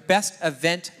Mike's one of the best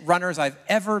event runners I've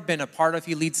ever been a part of.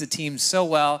 He leads the team so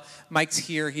well. Mike's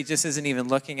here. He just isn't even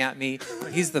looking at me.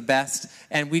 He's the best.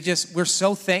 And we're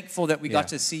so thankful that we got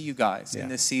to see you guys in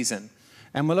this season.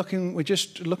 And we're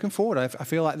just looking forward. I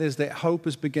feel like there's that hope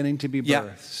is beginning to be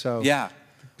birthed. So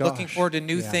looking forward to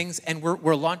new things, and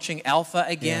we're launching Alpha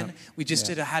again. We just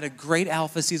had a great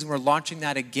Alpha season. We're launching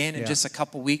that again in just a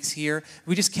couple weeks here.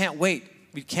 We just can't wait.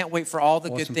 We can't wait for all the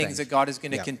good things that God is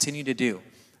going to continue to do.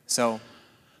 So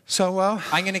So, well,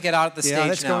 I'm going to get out of the stage yeah,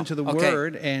 let's now. go into the Okay.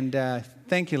 Word. And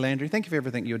thank you, Landry. Thank you for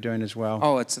everything you're doing as well.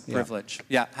 Oh, it's a privilege.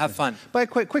 Yeah, have fun. But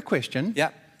a quick question.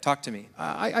 Yeah, talk to me.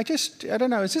 I don't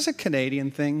know, is this a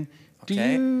Canadian thing? Do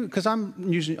Okay. you, because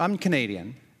I'm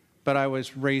Canadian, but I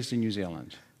was raised in New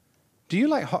Zealand. Do you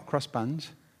like hot cross buns?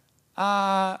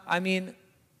 I mean,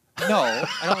 no,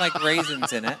 I don't like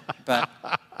raisins in it, but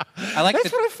I like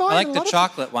That's what I find. I like A the lot of-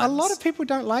 chocolate ones. A lot of people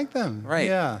don't like them. Right.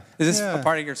 Yeah. Is this yeah. a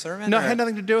part of your sermon? No, or? it had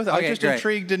nothing to do with it. I Okay, was just great.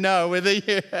 intrigued to know whether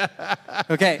you...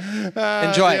 Okay,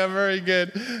 enjoy. Yeah, very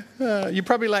good. You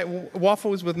probably like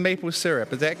waffles with maple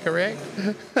syrup. Is that correct?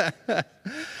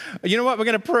 You know what? We're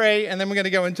going to pray, and then we're going to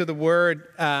go into the Word.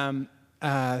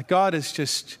 God is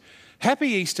just... Happy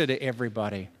Easter to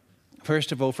everybody.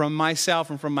 First of all, from myself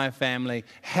and from my family,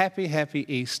 happy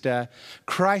Easter.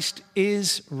 Christ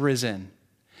is risen.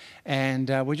 And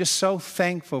we're just so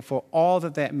thankful for all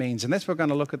that means. And that's what we're going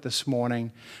to look at this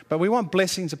morning. But we want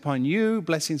blessings upon you,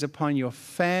 blessings upon your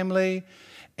family.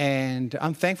 And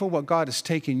I'm thankful what God has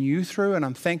taken you through. And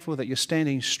I'm thankful that you're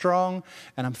standing strong.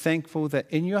 And I'm thankful that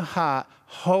in your heart,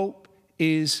 hope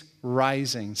is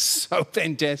rising. So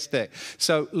fantastic.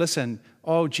 So listen,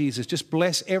 oh Jesus, just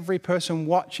bless every person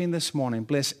watching this morning.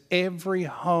 Bless every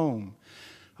home.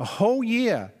 A whole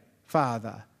year,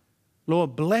 Father.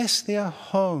 Lord, bless their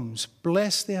homes,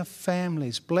 bless their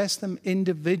families, bless them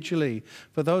individually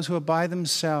for those who are by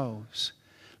themselves.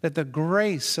 Let the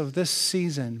grace of this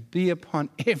season be upon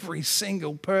every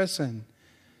single person.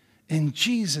 In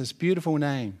Jesus' beautiful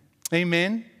name.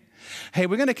 Amen. Hey,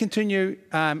 we're going to continue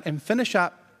and finish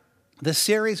up the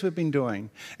series we've been doing.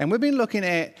 And we've been looking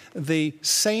at the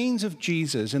sayings of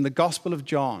Jesus in the Gospel of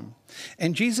John.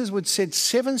 And Jesus would said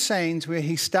 7 sayings where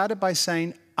he started by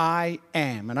saying, I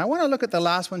am. And I want to look at the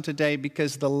last one today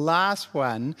because the last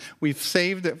one, we've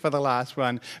saved it for the last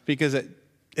one because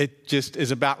it just is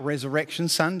about Resurrection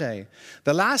Sunday.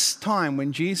 The last time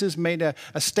when Jesus made a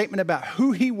statement about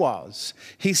who he was,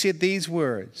 he said these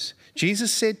words.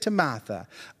 Jesus said to Martha,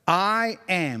 I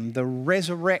am the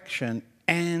resurrection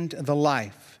and the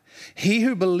life. He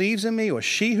who believes in me or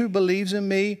she who believes in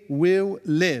me will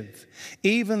live,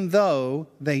 even though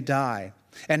they die.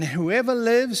 And whoever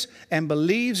lives and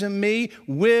believes in me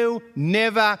will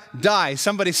never die.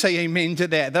 Somebody say amen to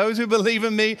that. Those who believe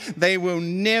in me, they will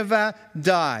never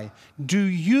die. Do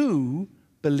you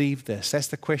believe this? That's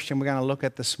the question we're going to look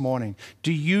at this morning.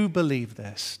 Do you believe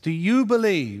this? Do you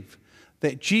believe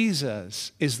that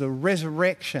Jesus is the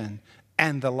resurrection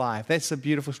and the life? That's a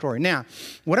beautiful story. Now,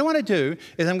 what I want to do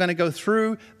is I'm going to go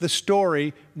through the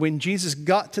story when Jesus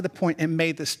got to the point and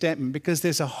made the statement because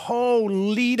there's a whole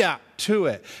lead up to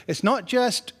it. It's not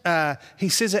just he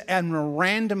says it in a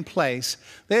random place.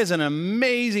 There's an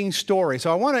amazing story.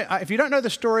 So I want to, if you don't know the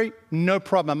story, no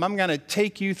problem. I'm going to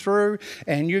take you through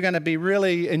and you're going to be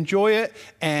really enjoy it.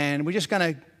 And we're just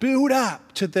going to build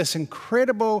up to this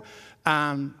incredible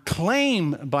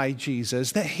claim by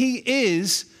Jesus that he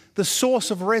is the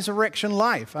source of resurrection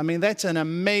life. I mean, that's an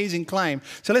amazing claim.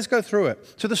 So let's go through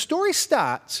it. So the story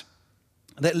starts,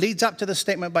 that leads up to the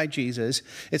statement by Jesus.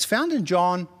 It's found in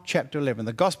John chapter 11,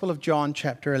 the Gospel of John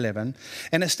chapter 11.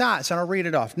 And it starts, and I'll read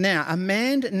it off. Now, a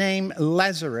man named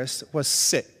Lazarus was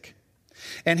sick.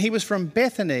 And he was from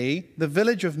Bethany, the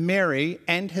village of Mary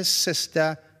and his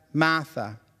sister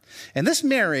Martha. And this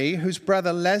Mary, whose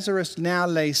brother Lazarus now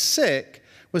lay sick,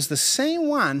 was the same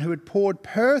one who had poured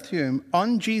perfume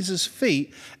on Jesus'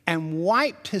 feet and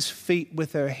wiped his feet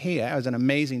with her hair. It was an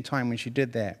amazing time when she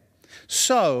did that.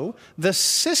 So the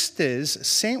sisters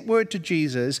sent word to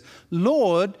Jesus,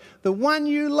 Lord, the one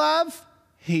you love,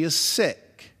 he is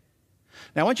sick.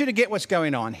 Now I want you to get what's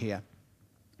going on here.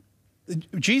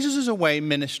 Jesus is away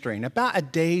ministering, about a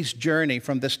day's journey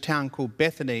from this town called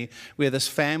Bethany where this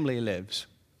family lives.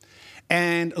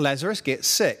 And Lazarus gets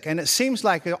sick. And it seems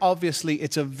like, obviously,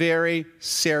 it's a very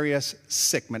serious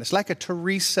sickness. It's like a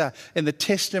Teresa in the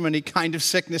testimony kind of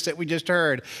sickness that we just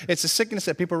heard. It's a sickness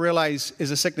that people realize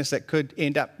is a sickness that could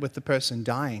end up with the person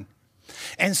dying.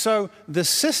 And so the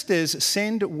sisters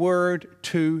send word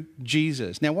to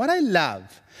Jesus. Now, what I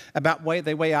love about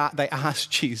the way they ask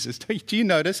Jesus, do you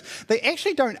notice? They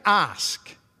actually don't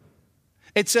ask.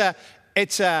 It's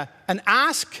an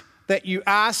ask that you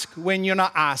ask when you're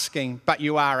not asking, but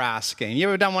you are asking. You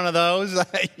ever done one of those?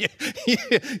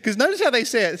 Because notice how they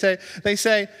say it. They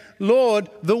say, Lord,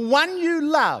 the one you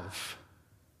love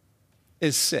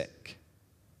is sick.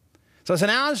 So it's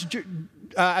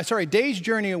an day's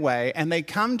journey away, and they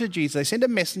come to Jesus. They send a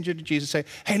messenger to Jesus and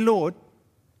say, hey, Lord,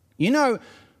 you know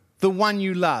the one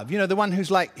you love. You know, the one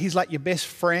he's like your best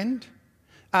friend.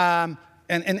 And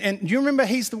do you remember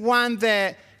he's the one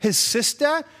that His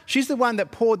sister, she's the one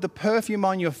that poured the perfume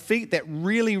on your feet, that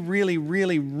really, really,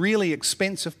 really, really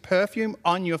expensive perfume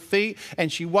on your feet,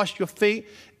 and she washed your feet.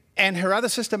 And her other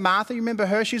sister, Martha, you remember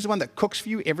her? She's the one that cooks for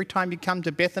you every time you come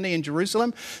to Bethany in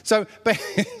Jerusalem. So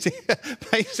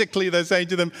basically, they're saying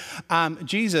to them,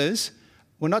 Jesus,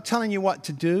 we're not telling you what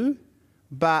to do,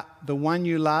 but the one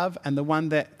you love and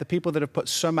the people that have put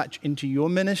so much into your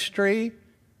ministry,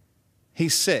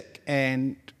 he's sick.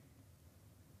 And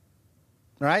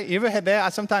right? You ever had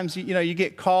that? Sometimes, you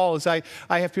get calls. I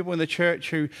have people in the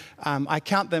church who I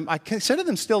consider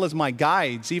them still as my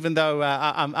guides, even though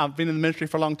I've been in the ministry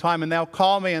for a long time, and they'll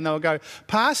call me and they'll go,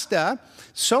 Pastor,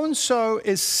 so-and-so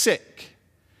is sick.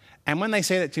 And when they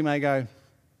say that to me, I go,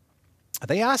 are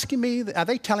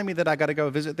they telling me that I got to go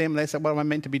visit them? And they say, what am I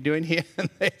meant to be doing here?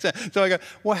 So I go,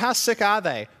 well, how sick are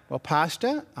they? Well,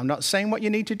 Pastor, I'm not saying what you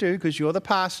need to do because you're the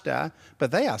pastor, but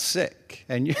they are sick.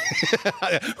 And you,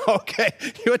 okay,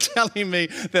 you're telling me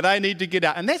that I need to get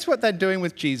out. And that's what they're doing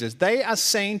with Jesus. They are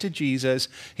saying to Jesus,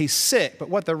 he's sick, but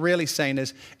what they're really saying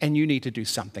is, and you need to do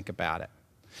something about it.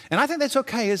 And I think that's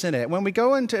okay, isn't it? When we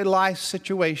go into life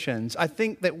situations, I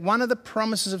think that one of the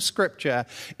promises of Scripture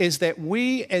is that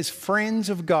we, as friends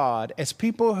of God, as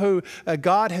people who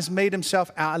God has made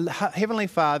himself our Heavenly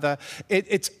Father,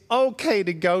 it's okay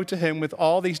to go to him with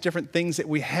all these different things that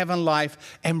we have in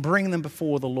life and bring them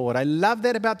before the Lord. I love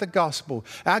that about the gospel.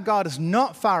 Our God is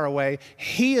not far away.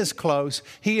 He is close.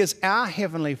 He is our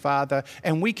Heavenly Father,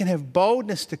 and we can have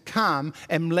boldness to come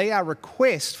and lay our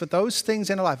requests for those things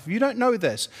in our life. If you don't know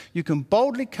this, you can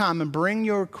boldly come and bring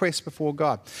your request before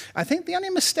God. I think the only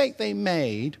mistake they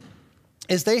made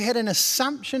is they had an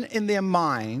assumption in their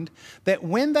mind that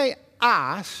when they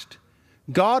asked,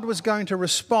 God was going to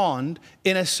respond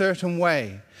in a certain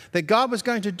way, that God was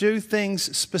going to do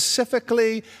things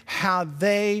specifically how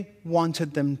they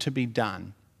wanted them to be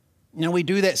done. We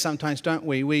do that sometimes, don't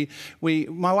we?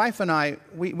 My wife and I,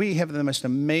 we have the most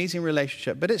amazing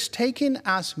relationship, but it's taken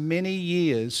us many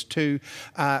years to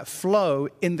flow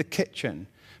in the kitchen,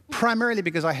 primarily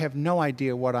because I have no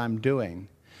idea what I'm doing.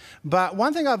 But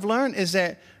one thing I've learned is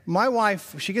that my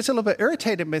wife, she gets a little bit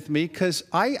irritated with me because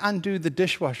I undo the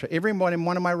dishwasher. Every morning,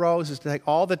 one of my roles is to take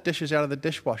all the dishes out of the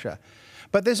dishwasher.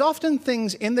 But there's often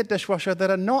things in the dishwasher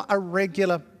that are not a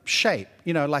regular shape,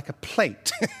 like a plate.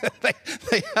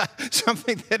 they are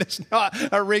something that is not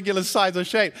a regular size or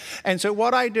shape. And so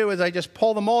what I do is I just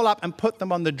pull them all up and put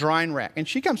them on the drying rack. And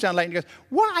she comes down late and goes,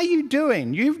 what are you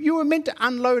doing? You were meant to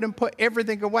unload and put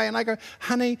everything away. And I go,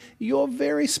 honey, you're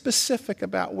very specific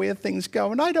about where things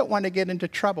go, and I don't want to get into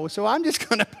trouble. So I'm just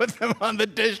going to put them on the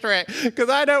dish rack because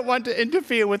I don't want to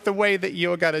interfere with the way that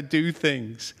you're going to do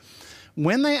things.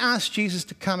 When they asked Jesus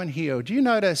to come and heal, do you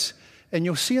notice, and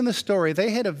you'll see in the story,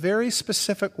 they had a very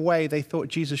specific way they thought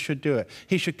Jesus should do it.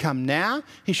 He should come now.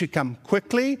 He should come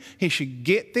quickly. He should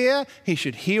get there. He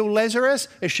should heal Lazarus.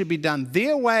 It should be done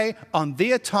their way, on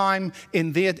their time,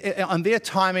 on their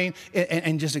timing,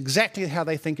 and just exactly how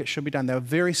they think it should be done. They were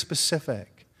very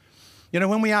specific.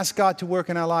 When we ask God to work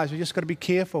in our lives, we just got to be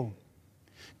careful.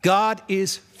 God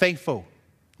is faithful.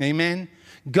 Amen.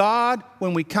 God,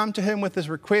 when we come to him with this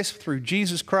request through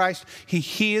Jesus Christ, he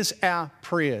hears our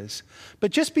prayers.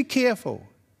 But just be careful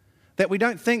that we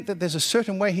don't think that there's a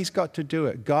certain way he's got to do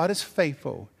it. God is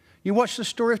faithful. You watch the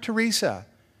story of Teresa.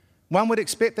 One would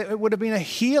expect that it would have been a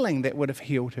healing that would have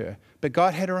healed her. But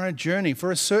God had her on a journey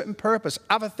for a certain purpose.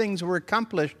 Other things were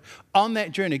accomplished on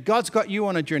that journey. God's got you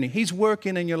on a journey. He's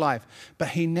working in your life. But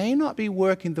he may not be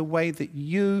working the way that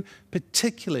you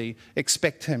particularly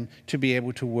expect him to be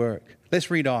able to work. Let's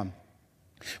read on.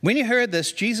 When he heard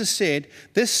this, Jesus said,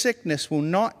 this sickness will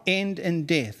not end in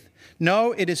death.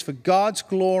 No, it is for God's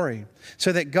glory,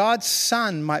 so that God's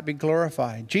Son might be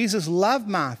glorified. Jesus loved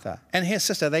Martha and her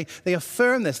sister. They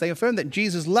affirm this. They affirm that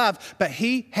Jesus loved, but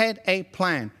he had a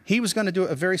plan. He was going to do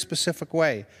it a very specific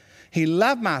way. He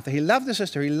loved Martha. He loved the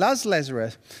sister. He loves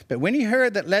Lazarus. But when he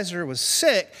heard that Lazarus was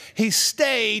sick, he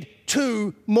stayed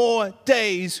 2 more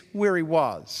days where he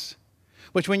was,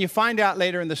 which when you find out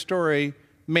later in the story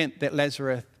meant that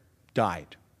Lazarus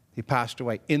died. He passed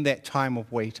away in that time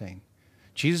of waiting.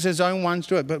 Jesus' own ones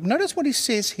do it. But notice what he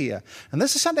says here. And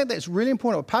this is something that's really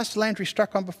important, what Pastor Landry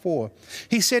struck on before.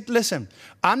 He said, listen,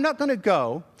 I'm not going to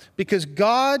go because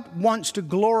God wants to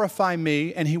glorify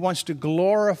me and he wants to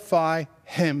glorify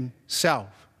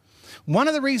himself. One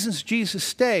of the reasons Jesus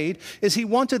stayed is he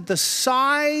wanted the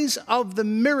size of the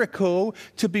miracle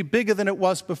to be bigger than it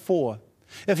was before.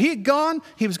 If he had gone,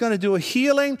 he was going to do a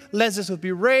healing, Lazarus would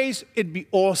be raised, it'd be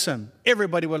awesome.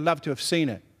 Everybody would love to have seen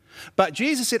it. But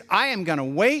Jesus said, I am going to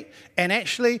wait, and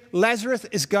actually Lazarus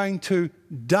is going to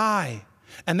die.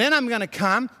 And then I'm going to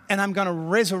come and I'm going to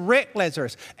resurrect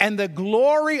Lazarus. And the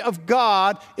glory of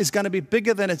God is going to be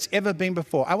bigger than it's ever been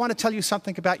before. I want to tell you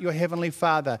something about your Heavenly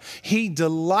Father. He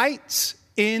delights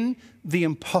in the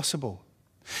impossible.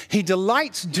 He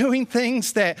delights doing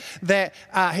things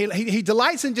he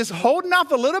delights in just holding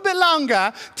up a little bit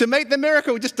longer to make the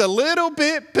miracle just a little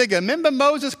bit bigger. Remember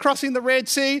Moses crossing the Red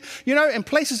Sea? You know, in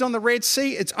places on the Red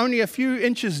Sea, it's only a few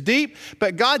inches deep,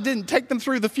 but God didn't take them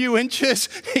through the few inches.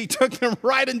 He took them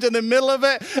right into the middle of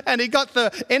it, and he got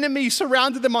the enemy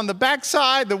surrounded them on the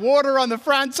backside, the water on the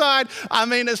front side. I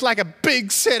mean, it's like a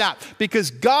big setup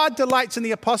because God delights in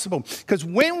the impossible. Because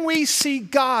when we see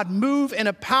God move in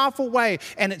a powerful way,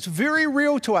 and it's very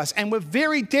real to us, and we're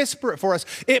very desperate for us,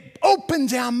 it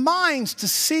opens our minds to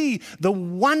see the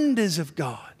wonders of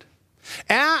God.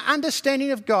 Our understanding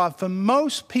of God for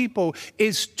most people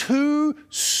is too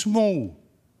small.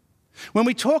 When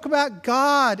we talk about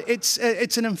God, it's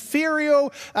an inferior,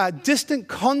 distant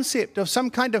concept of some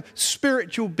kind of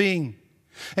spiritual being.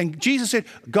 And Jesus said,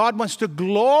 God wants to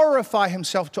glorify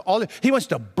himself to all. He wants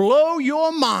to blow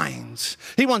your minds.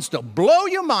 He wants to blow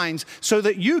your minds so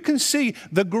that you can see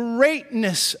the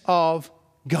greatness of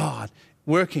God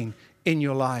working in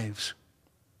your lives.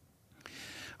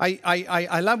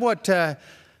 I love what, have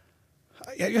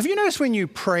you noticed when you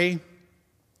pray,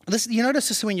 you notice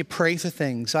this when you pray for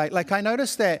things. I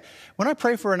notice that when I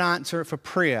pray for an answer for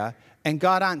prayer and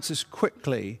God answers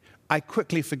quickly, I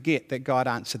quickly forget that God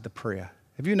answered the prayer.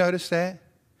 Have you noticed that?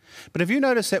 But have you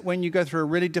noticed that when you go through a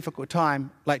really difficult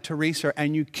time, like Teresa,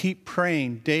 and you keep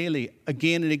praying daily,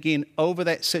 again and again, over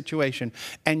that situation,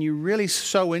 and you really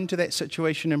sow into that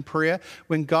situation in prayer,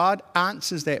 when God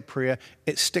answers that prayer,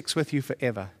 it sticks with you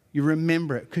forever. You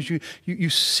remember it because you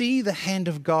see the hand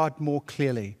of God more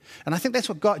clearly. And I think that's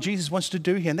what Jesus wants to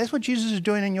do here. And that's what Jesus is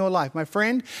doing in your life. My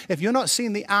friend, if you're not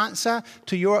seeing the answer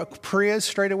to your prayers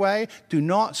straight away, do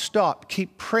not stop.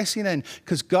 Keep pressing in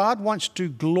because God wants to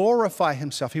glorify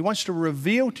himself. He wants to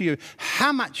reveal to you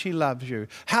how much he loves you,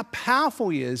 how powerful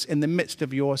he is in the midst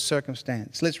of your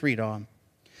circumstance. Let's read on.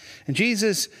 And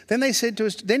Jesus, then he said to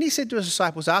his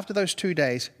disciples after those 2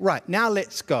 days, right, now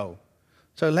let's go.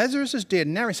 So Lazarus is dead,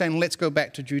 and now he's saying, let's go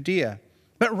back to Judea.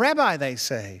 But Rabbi, they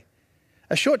say,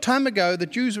 a short time ago, the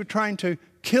Jews were trying to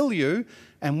kill you,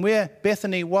 and where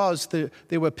Bethany was,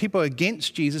 there were people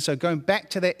against Jesus, so going back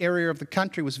to that area of the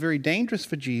country was very dangerous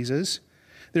for Jesus.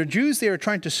 There are Jews there who are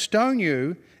trying to stone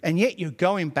you, and yet you're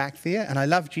going back there. And I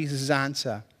love Jesus'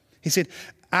 answer. He said,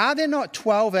 are there not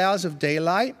 12 hours of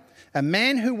daylight? A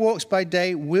man who walks by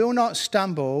day will not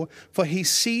stumble, for he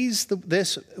sees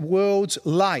this world's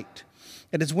light.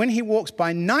 It is when he walks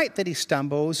by night that he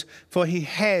stumbles, for he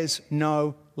has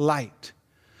no light.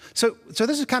 So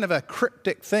this is kind of a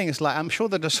cryptic thing. It's like, I'm sure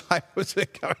the disciples are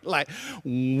going like,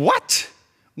 what?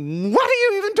 What are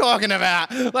you even talking about?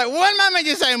 Like one moment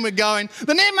you're saying we're going,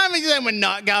 the next moment you're saying we're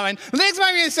not going, the next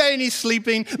moment you're saying he's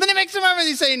sleeping, then the next moment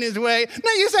you're saying he's away.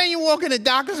 Now you're saying you walk in the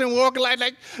darkness and walk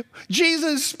like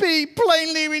Jesus, speak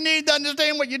plainly. We need to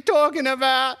understand what you're talking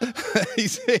about. He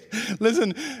said,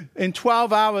 listen, in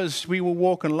 12 hours we will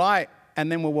walk in light and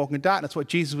then we'll walk in darkness. That's what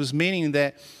Jesus was meaning,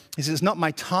 that he says, it's not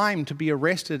my time to be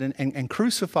arrested and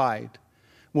crucified.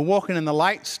 We're walking in the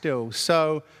light still,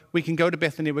 so we can go to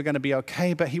Bethany, we're going to be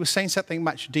okay. But he was saying something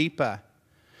much deeper.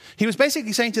 He was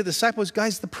basically saying to the disciples,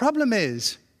 guys, the problem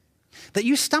is that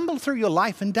you stumble through your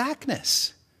life in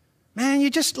darkness. Man, you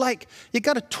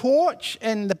got a torch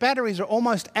and the batteries are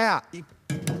almost out. You're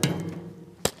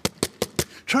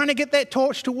trying to get that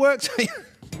torch to work, so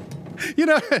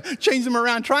change them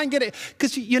around, try and get it,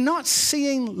 because you're not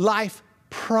seeing life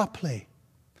properly.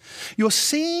 You're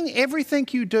seeing everything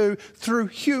you do through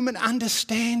human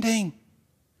understanding.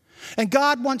 And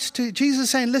God wants to, Jesus is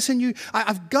saying, listen,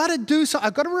 I've got to do so.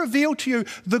 I've got to reveal to you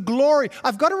the glory.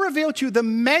 I've got to reveal to you the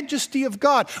majesty of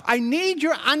God. I need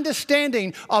your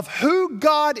understanding of who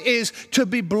God is to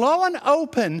be blown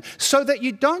open so that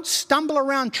you don't stumble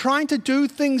around trying to do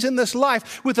things in this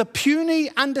life with a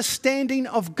puny understanding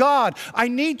of God. I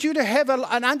need you to have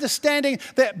an understanding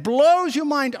that blows your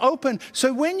mind open.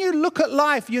 So when you look at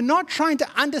life, you're not trying to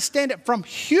understand it from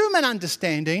human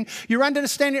understanding. You're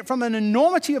understanding it from an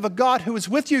enormity of a God who is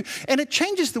with you, and it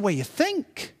changes the way you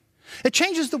think. It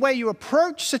changes the way you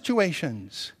approach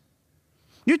situations.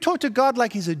 You talk to God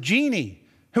like he's a genie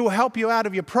who will help you out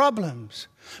of your problems.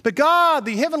 But God,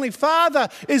 the Heavenly Father,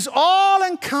 is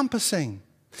all-encompassing.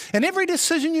 And every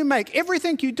decision you make,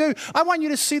 everything you do, I want you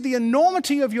to see the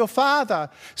enormity of your Father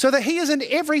so that He is in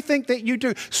everything that you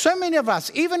do. So many of us,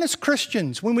 even as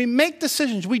Christians, when we make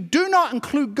decisions, we do not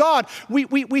include God.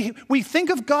 We think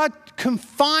of God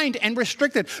confined and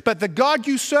restricted. But the God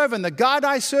you serve and the God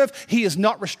I serve, He is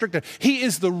not restricted. He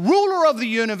is the ruler of the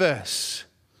universe.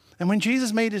 And when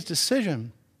Jesus made His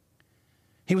decision,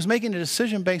 He was making a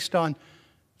decision based on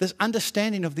this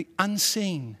understanding of the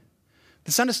unseen.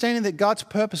 This understanding that God's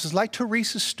purpose is like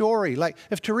Teresa's story. Like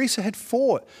if Teresa had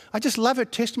fought, I just love her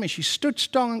testimony. She stood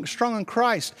strong in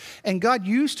Christ. And God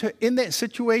used her in that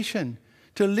situation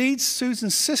to lead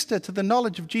Susan's sister to the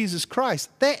knowledge of Jesus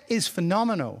Christ. That is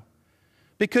phenomenal.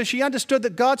 Because she understood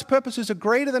that God's purposes are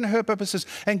greater than her purposes.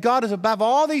 And God is above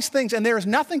all these things. And there is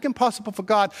nothing impossible for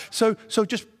God. So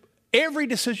just every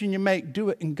decision you make, do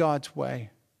it in God's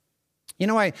way. You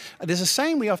know, there's a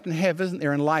saying we often have, isn't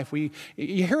there, in life? You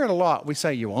hear it a lot. We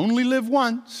say, you only live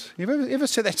once. You've ever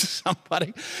said that to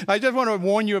somebody? I just want to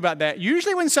warn you about that.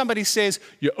 Usually when somebody says,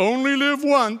 you only live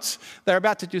once, they're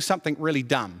about to do something really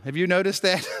dumb. Have you noticed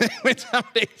that? When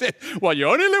somebody says, well, you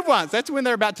only live once, that's when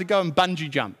they're about to go and bungee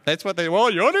jump. That's what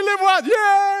well, you only live once,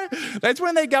 yay! That's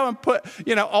when they go and put,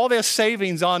 all their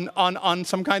savings on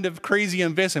some kind of crazy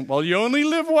investment. Well, you only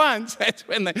live once. That's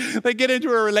when they get into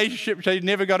a relationship they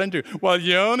never got into. Well,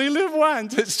 you only live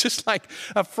once. It's just like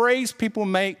a phrase people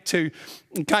make to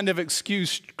kind of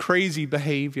excuse crazy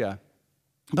behavior.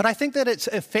 But I think that it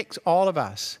affects all of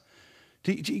us.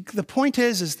 The point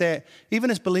is that even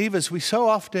as believers, we so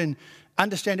often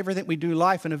understand everything we do in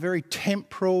life in a very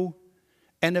temporal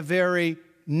and a very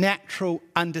natural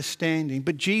understanding.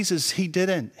 But Jesus, He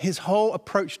didn't. His whole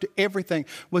approach to everything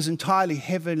was entirely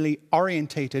heavenly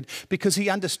orientated because He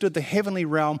understood the heavenly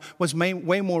realm was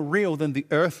way more real than the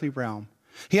earthly realm.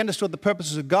 He understood the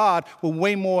purposes of God were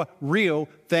way more real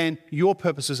than your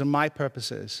purposes and my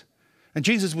purposes. And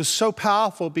Jesus was so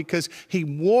powerful because He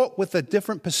walked with a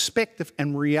different perspective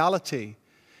and reality.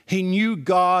 He knew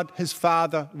God, His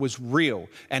Father, was real,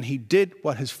 and He did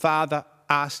what His Father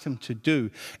asked Him to do.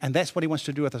 And that's what He wants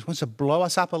to do with us. He wants to blow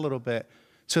us up a little bit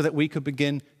so that we could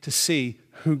begin to see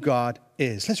who God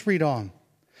is. Let's read on.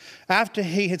 After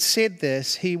He had said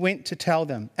this, He went to tell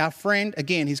them. Our friend,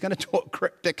 again, He's going to talk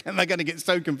cryptic, and they're going to get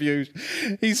so confused.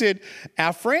 He said,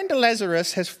 our friend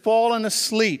Lazarus has fallen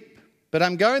asleep, but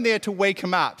I'm going there to wake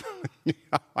him up.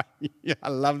 Yeah, I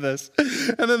love this.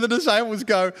 And then the disciples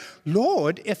go,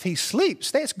 Lord, if he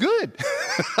sleeps, that's good.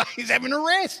 He's having a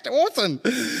rest. Awesome.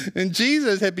 And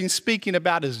Jesus had been speaking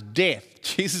about his death.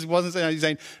 Jesus wasn't saying, He's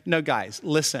saying, no, guys,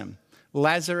 listen.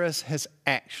 Lazarus has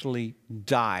actually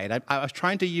died. I was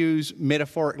trying to use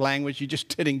metaphoric language. You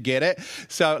just didn't get it.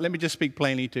 So let me just speak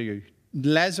plainly to you.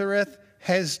 Lazarus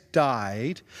has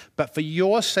died, but for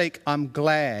your sake, I'm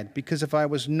glad, because if I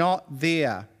was not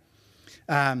there,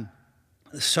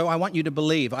 so I want you to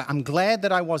believe. I'm glad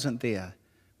that I wasn't there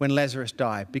when Lazarus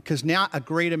died, because now a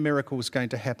greater miracle is going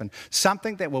to happen.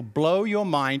 Something that will blow your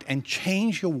mind and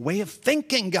change your way of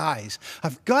thinking, guys.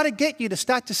 I've got to get you to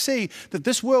start to see that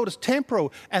this world is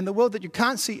temporal and the world that you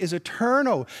can't see is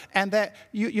eternal, and that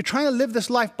you're trying to live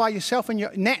this life by yourself and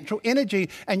your natural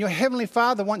energy, and your Heavenly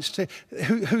Father wants to,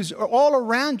 who's all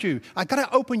around you. I've got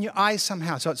to open your eyes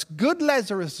somehow. So it's good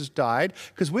Lazarus has died,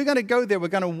 because we're going to go there, we're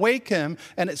going to wake him,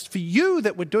 and it's for you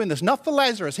that we're doing this, not for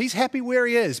Lazarus. He's happy where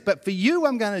he is, but for you,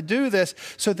 I'm going to do this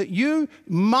so that your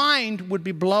mind would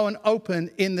be blown open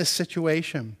in this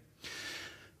situation.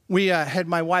 We had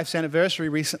my wife's anniversary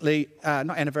recently,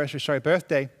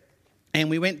 birthday, and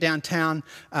we went downtown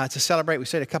to celebrate. We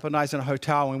stayed a couple of nights in a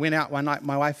hotel, and we went out one night,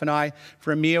 my wife and I,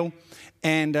 for a meal,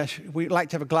 and we like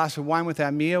to have a glass of wine with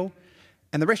our meal,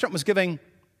 and the restaurant was giving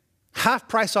half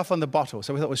price off on the bottle,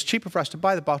 so we thought it was cheaper for us to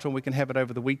buy the bottle and we can have it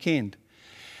over the weekend.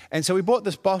 And so we bought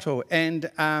this bottle,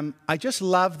 and I just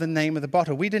love the name of the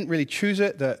bottle. We didn't really choose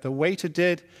it, the waiter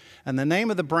did, and the name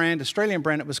of the brand, Australian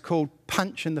brand, it was called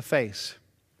Punch in the Face.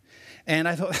 And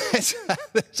I thought,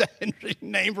 that's an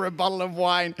interesting name for a bottle of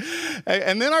wine.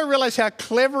 And then I realized how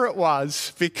clever it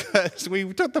was, because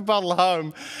we took the bottle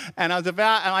home, and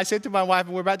I said to my wife,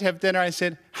 and we're about to have dinner, I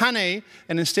said, honey,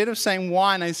 and instead of saying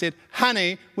wine, I said,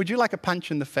 honey, would you like a punch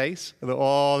in the face? I thought,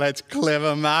 oh, that's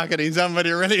clever marketing.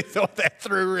 Somebody really thought that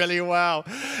through really well.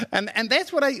 And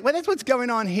that's what's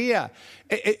going on here.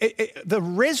 The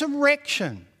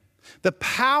resurrection, the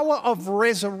power of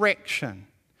resurrection,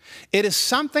 it is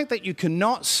something that you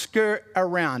cannot skirt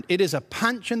around. It is a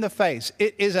punch in the face.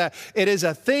 It is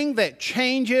a thing that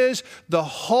changes the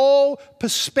whole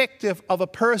perspective of a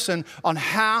person on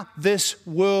how this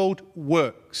world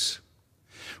works.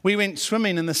 We went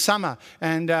swimming in the summer,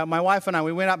 and my wife and I,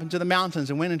 we went up into the mountains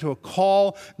and went into a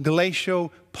cold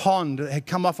glacial pond that had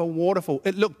come off a waterfall.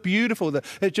 It looked beautiful.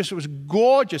 It was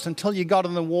gorgeous until you got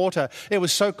in the water. It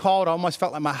was so cold, I almost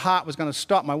felt like my heart was going to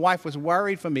stop. My wife was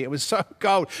worried for me. It was so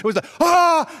cold. It was like,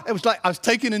 It was like I was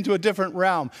taken into a different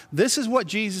realm. This is what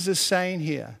Jesus is saying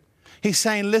here. He's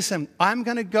saying, listen, I'm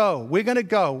going to go. We're going to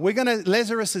go.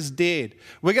 Lazarus is dead.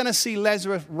 We're going to see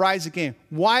Lazarus rise again.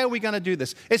 Why are we going to do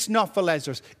this? It's not for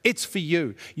Lazarus. It's for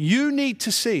you. You need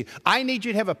to see. I need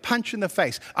you to have a punch in the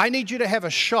face. I need you to have a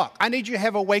shock. I need you to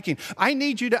have a waking. I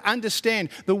need you to understand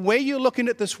the way you're looking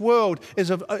at this world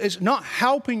is not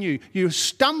helping you. You're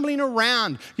stumbling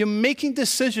around. You're making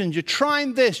decisions. You're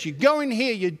trying this. You're going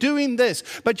here. You're doing this.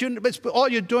 But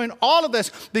you're doing all of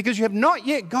this because you have not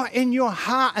yet got in your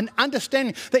heart an understanding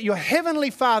that your heavenly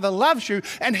Father loves you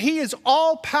and He is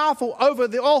all powerful over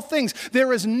all things.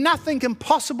 There is nothing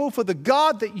impossible for the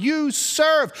God that you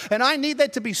serve. And I need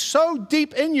that to be so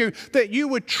deep in you that you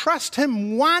would trust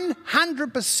Him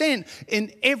 100%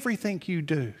 in everything you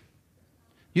do.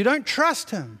 You don't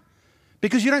trust Him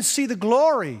because you don't see the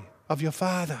glory of your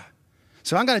Father.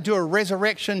 So I'm going to do a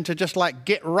resurrection to just like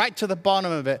get right to the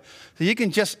bottom of it so you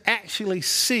can just actually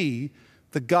see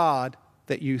the God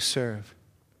that you serve.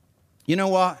 You know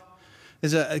what?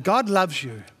 God loves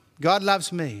you. God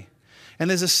loves me. And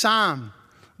there's a psalm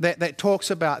that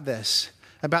talks about this,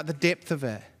 about the depth of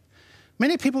it.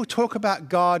 Many people talk about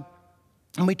God,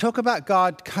 and we talk about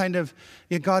God kind of,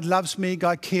 God loves me,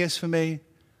 God cares for me.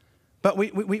 But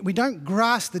we don't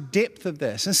grasp the depth of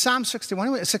this. In Psalm 16,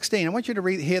 I want you to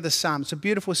hear the psalm. It's a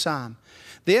beautiful psalm.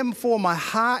 Therefore my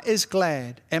heart is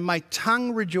glad, and my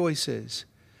tongue rejoices.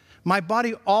 My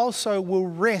body also will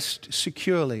rest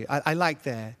securely. I like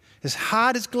that. His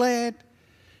heart is glad.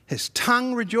 His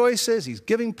tongue rejoices. He's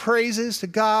giving praises to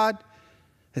God.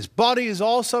 His body is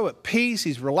also at peace.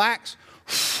 He's relaxed.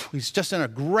 He's just in a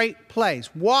great place.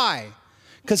 Why?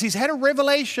 Because he's had a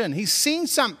revelation. He's seen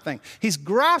something. He's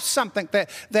grasped something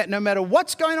that no matter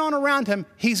what's going on around him,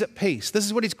 he's at peace. This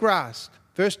is what he's grasped.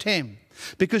 Verse 10.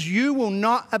 Because you will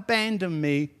not abandon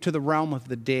me to the realm of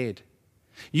the dead.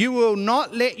 You will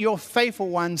not let your faithful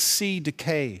ones see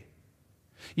decay.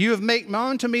 You have made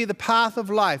known to me the path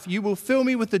of life. You will fill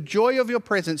me with the joy of your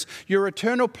presence. Your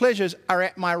eternal pleasures are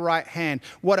at my right hand.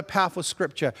 What a powerful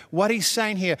scripture. What he's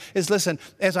saying here is, listen,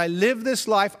 as I live this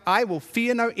life, I will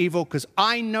fear no evil because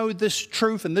I know this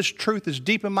truth, and this truth is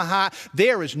deep in my heart.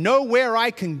 There is nowhere I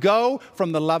can go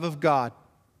from the love of God.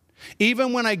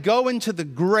 Even when I go into the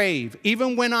grave,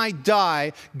 even when I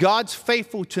die, God's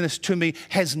faithfulness to me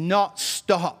has not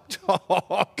stopped.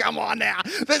 Oh, come on now.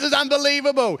 This is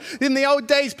unbelievable. In the old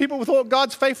days, people thought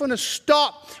God's faithfulness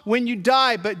stopped when you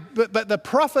die. But the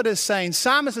prophet is saying,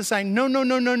 psalmist is saying,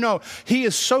 no. He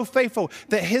is so faithful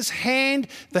that his hand,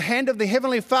 the hand of the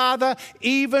Heavenly Father,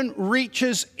 even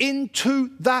reaches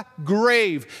into the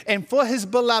grave. And for his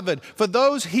beloved, for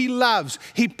those he loves,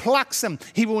 he plucks them.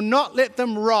 He will not let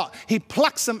them rot. He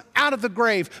plucks them out of the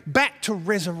grave back to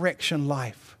resurrection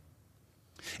life.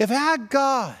 If our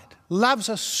God loves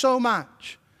us so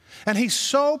much, and He's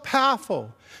so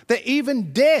powerful that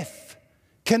even death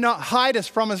cannot hide us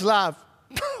from His love.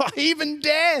 Even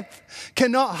death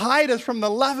cannot hide us from the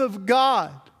love of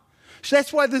God. So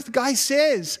that's why this guy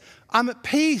says, I'm at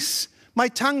peace. My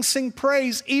tongue sings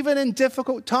praise even in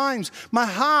difficult times. My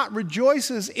heart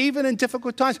rejoices even in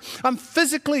difficult times. I'm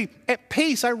physically at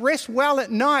peace. I rest well at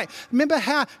night. Remember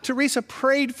how Teresa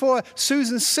prayed for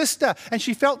Susan's sister and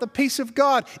she felt the peace of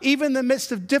God even in the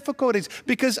midst of difficulties,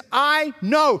 because I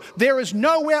know there is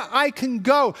nowhere I can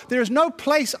go. There is no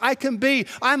place I can be.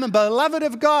 I'm a beloved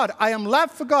of God. I am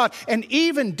loved for God. And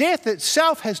even death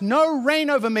itself has no reign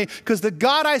over me, because the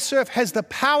God I serve has the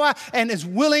power and is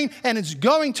willing and is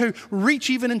going to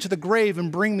reach even into the grave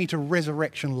and bring me to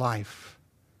resurrection life.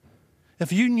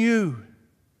 If you knew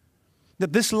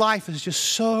that this life is just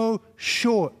so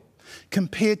short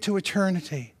compared to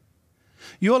eternity,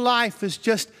 your life is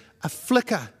just a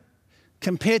flicker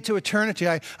compared to eternity.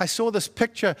 I saw this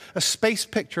picture, a space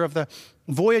picture of the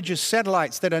Voyager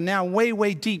satellites that are now way,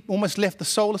 way deep, almost left the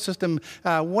solar system,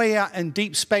 way out in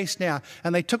deep space now.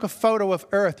 And they took a photo of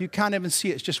Earth. You can't even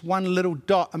see it. It's just one little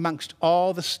dot amongst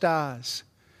all the stars.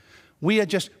 We are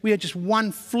just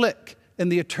one flick in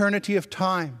the eternity of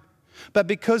time. But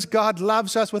because God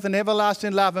loves us with an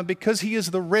everlasting love, and because He is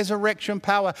the resurrection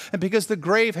power, and because the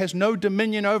grave has no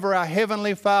dominion over our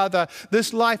Heavenly Father,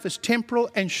 this life is temporal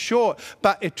and short,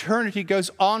 but eternity goes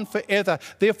on forever.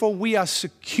 Therefore, we are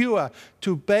secure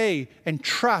to obey and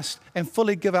trust and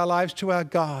fully give our lives to our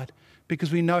God,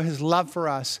 because we know His love for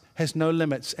us has no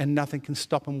limits and nothing can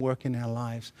stop Him working in our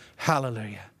lives.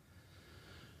 Hallelujah.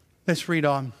 Let's read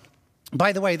on.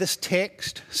 By the way, this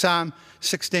text, Psalm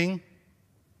 16,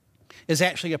 is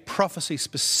actually a prophecy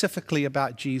specifically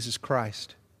about Jesus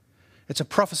Christ. It's a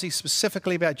prophecy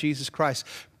specifically about Jesus Christ.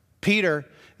 Peter,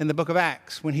 in the book of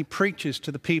Acts, when he preaches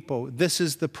to the people, this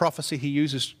is the prophecy he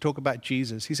uses to talk about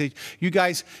Jesus. He says, you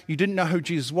guys, you didn't know who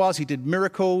Jesus was. He did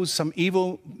miracles. Some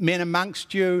evil men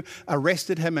amongst you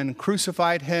arrested him and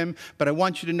crucified him. But I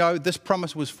want you to know this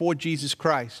promise was for Jesus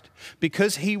Christ.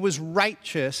 Because he was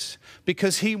righteous,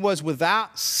 because he was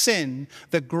without sin,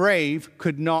 the grave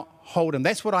could not hold him.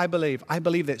 That's what I believe. I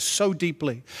believe that so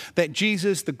deeply, that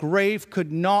Jesus, the grave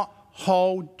could not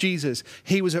hold Jesus.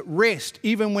 He was at rest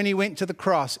even when he went to the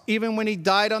cross. Even when he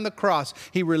died on the cross,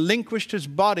 he relinquished his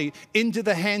body into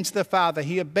the hands of the Father.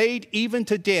 He obeyed even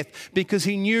to death because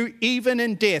he knew even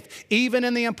in death, even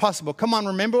in the impossible. Come on,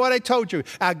 remember what I told you.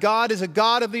 Our God is a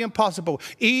God of the impossible.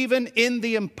 Even in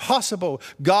the impossible,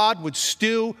 God would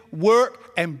still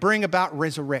work and bring about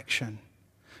resurrection.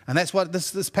 And that's what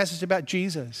this passage is about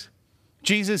Jesus.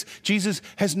 Jesus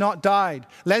has not died.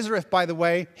 Lazarus, by the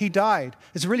way, he died.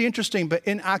 It's really interesting, but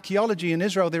in archaeology in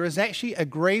Israel, there is actually a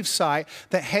grave site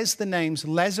that has the names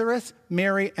Lazarus,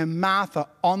 Mary, and Martha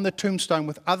on the tombstone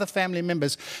with other family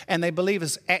members, and they believe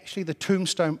it's actually the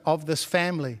tombstone of this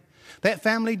family. That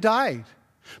family died,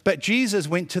 but Jesus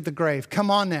went to the grave. Come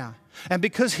on now. And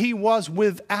because he was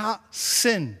without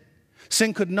sin,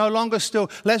 sin could no longer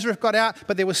still. Lazarus got out,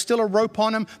 but there was still a rope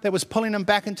on him that was pulling him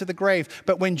back into the grave.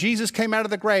 But when Jesus came out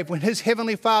of the grave, when his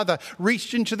heavenly Father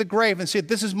reached into the grave and said,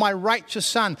 this is my righteous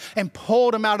son, and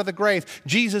pulled him out of the grave,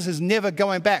 Jesus is never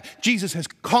going back. Jesus has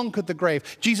conquered the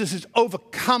grave. Jesus has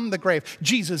overcome the grave.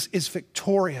 Jesus is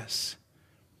victorious.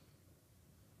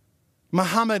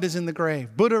 Muhammad is in the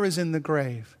grave. Buddha is in the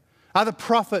grave. Other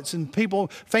prophets and people,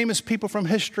 famous people from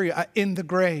history are in the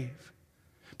grave.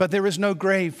 But there is no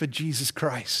grave for Jesus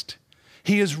Christ.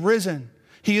 He is risen.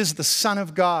 He is the Son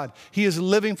of God. He is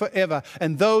living forever.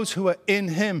 And those who are in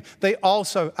him, they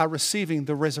also are receiving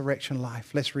the resurrection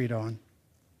life. Let's read on.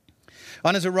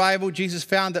 On his arrival, Jesus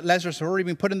found that Lazarus had already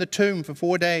been put in the tomb for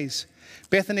 4 days.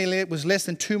 Bethany was less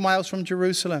than 2 miles from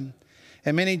Jerusalem.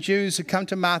 And many Jews had come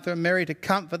to Martha and Mary to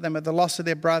comfort them at the loss of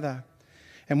their brother.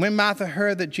 And when Martha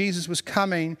heard that Jesus was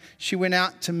coming, she went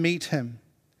out to meet him.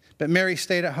 But Mary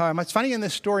stayed at home. It's funny in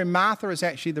this story, Martha is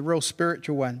actually the real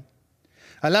spiritual one.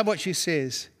 I love what she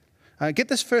says. Get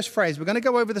this first phrase. We're going to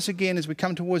go over this again as we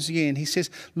come towards the end. He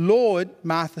says, Lord,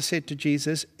 Martha said to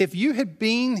Jesus, if you had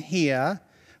been here,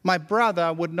 my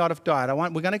brother would not have died.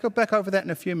 We're going to go back over that in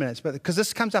a few minutes, but because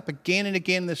this comes up again and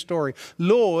again in the story.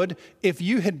 Lord, if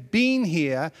you had been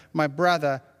here, my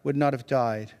brother would not have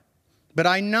died. But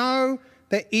I know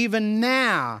that even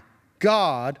now,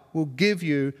 God will give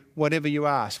you whatever you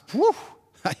ask. Whew.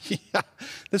 Yeah.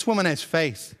 This woman has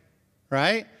faith,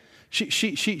 right? She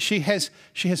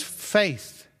has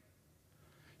faith.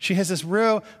 She has this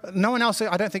real, no one else,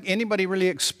 I don't think anybody really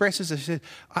expresses this. She says,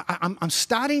 I'm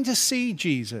starting to see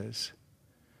Jesus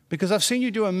because I've seen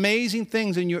you do amazing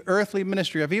things in your earthly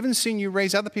ministry. I've even seen you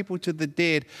raise other people to the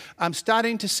dead. I'm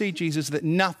starting to see, Jesus, that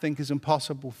nothing is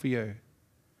impossible for you.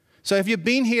 So if you've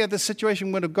been here, the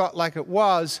situation would have got like it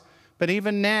was. But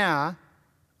even now,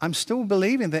 I'm still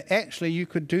believing that actually you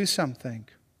could do something.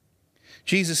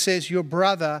 Jesus says, your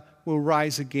brother will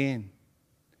rise again.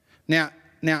 Now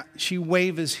she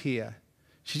wavers here.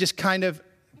 She just kind of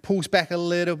pulls back a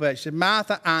little bit. She said,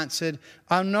 Martha answered,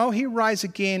 I know he'll rise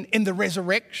again in the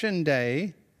resurrection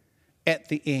day at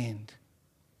the end.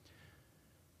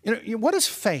 You know, what is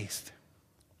faith?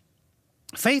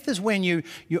 Faith is when your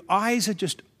eyes are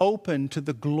just open to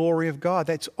the glory of God.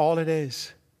 That's all it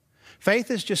is.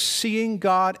 Faith is just seeing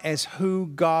God as who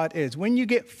God is. When you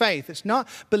get faith, it's not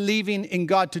believing in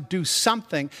God to do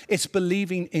something. It's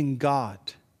believing in God.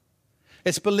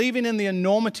 It's believing in the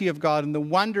enormity of God and the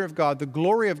wonder of God, the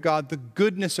glory of God, the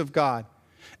goodness of God.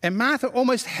 And Martha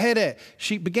almost had it.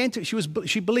 She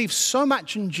believed so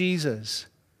much in Jesus.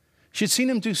 She'd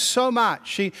seen him do so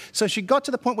much. So she got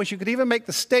to the point where she could even make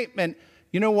the statement,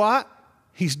 you know what?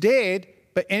 He's dead,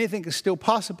 but anything is still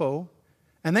possible.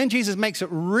 And then Jesus makes it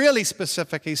really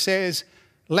specific. He says,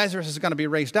 Lazarus is going to be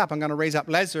raised up. I'm going to raise up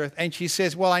Lazarus. And she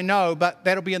says, well, I know, but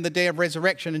that'll be in the day of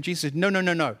resurrection. And Jesus says,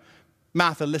 no.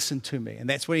 Martha, listen to me. And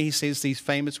that's when he says these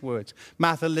famous words.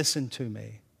 Martha, listen to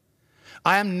me.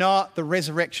 I am not the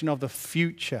resurrection of the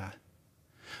future.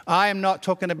 I am not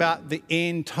talking about the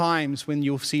end times when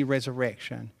you'll see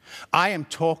resurrection. I am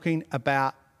talking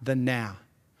about the now.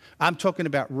 I'm talking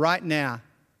about right now,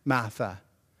 Martha.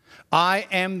 I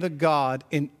am the God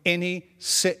in any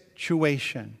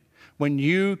situation. When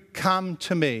you come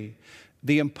to me,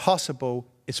 the impossible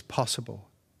is possible.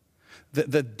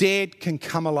 The dead can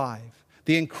come alive.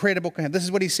 The incredible can happen. This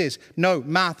is what he says. No,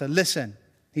 Martha, listen.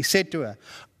 He said to her,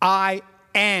 I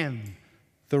am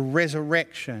the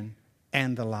resurrection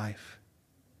and the life.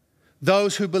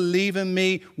 Those who believe in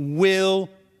me will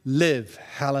live.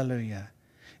 Hallelujah.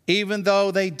 Even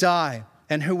though they die.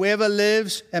 And whoever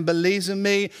lives and believes in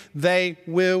me, they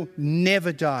will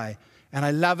never die. And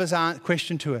I love his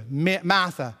question to her.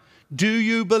 Martha, do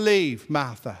you believe,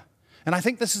 Martha? And I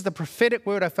think this is the prophetic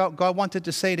word I felt God wanted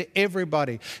to say to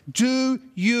everybody. Do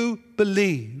you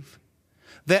believe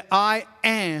that I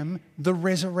am the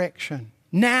resurrection?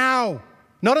 Now,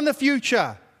 not in the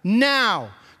future,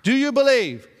 now. Do you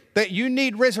believe that you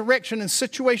need resurrection in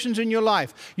situations in your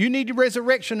life? You need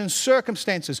resurrection in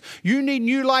circumstances. You need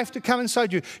new life to come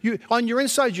inside you. On your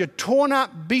inside, you're torn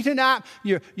up, beaten up.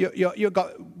 You've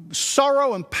got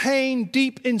sorrow and pain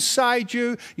deep inside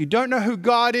you. You don't know who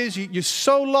God is. You're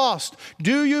so lost.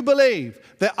 Do you believe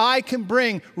that I can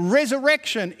bring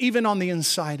resurrection even on the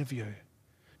inside of you?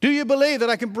 Do you believe that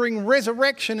I can bring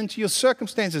resurrection into your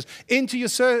circumstances, into your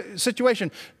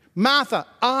situation? Martha,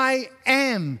 I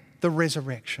am the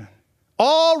resurrection.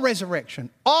 All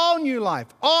new life,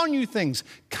 all new things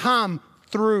come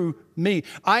through me.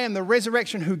 I am the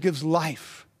resurrection who gives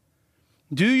life.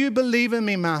 Do you believe in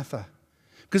me, Martha?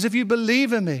 Because if you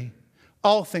believe in me,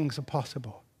 all things are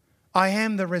possible. I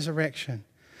am the resurrection.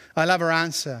 I love her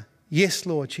answer. Yes,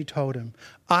 Lord, she told him.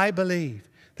 I believe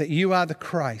that you are the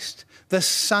Christ, the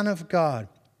Son of God,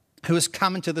 who has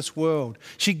come into this world.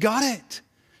 She got it.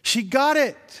 She got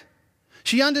it.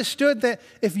 She understood that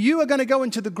if you are going to go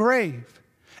into the grave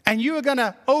and you are going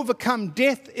to overcome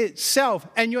death itself,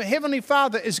 and your Heavenly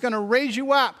Father is going to raise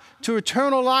you up to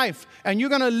eternal life and you're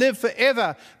going to live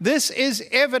forever, this is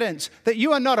evidence that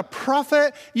you are not a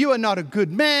prophet, you are not a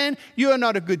good man, you are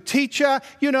not a good teacher,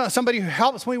 you're not somebody who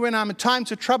helps me when I'm in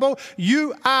times of trouble.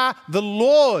 You are the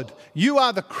Lord. You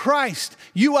are the Christ.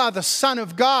 You are the Son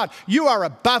of God. You are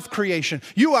above creation.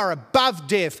 You are above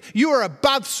death. You are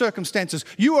above circumstances.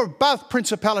 You are above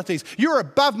principalities. You're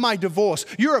above my divorce.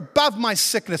 You're above my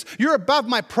sickness. You're above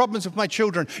my problems with my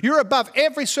children. You're above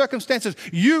every circumstances.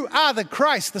 You are the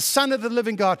Christ, the Son of the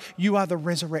living God. You are the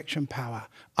resurrection power.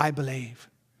 I believe.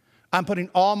 I'm putting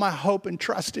all my hope and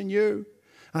trust in you.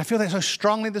 And I feel that so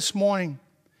strongly this morning.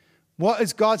 What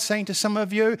is God saying to some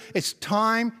of you? It's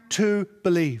time to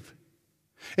believe.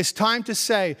 It's time to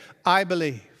say, I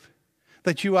believe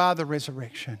that you are the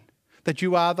resurrection, that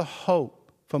you are the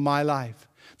hope for my life,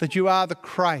 that you are the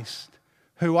Christ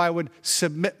who I would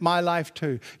submit my life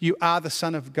to. You are the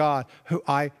Son of God who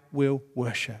I will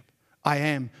worship. I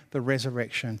am the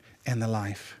resurrection and the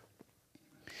life.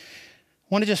 I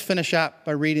want to just finish up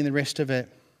by reading the rest of it.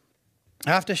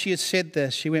 After she had said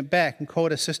this, she went back and called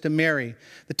her sister Mary.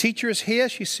 The teacher is here,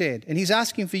 she said, and he's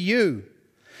asking for you.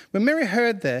 When Mary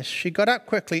heard this, she got up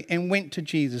quickly and went to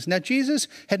Jesus. Now Jesus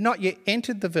had not yet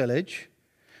entered the village,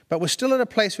 but was still at a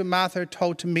place where Martha had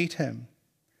told to meet him.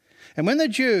 And when the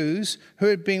Jews who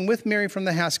had been with Mary from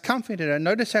the house comforted her,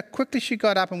 noticed how quickly she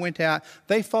got up and went out,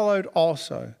 they followed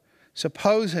also,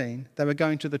 supposing they were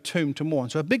going to the tomb to mourn.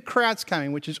 So a big crowd's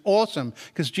coming, which is awesome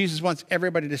because Jesus wants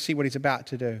everybody to see what he's about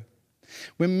to do.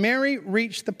 When Mary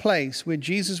reached the place where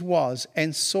Jesus was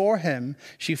and saw him,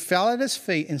 she fell at his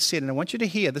feet and said, and I want you to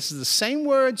hear, this is the same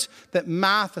words that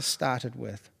Martha started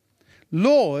with.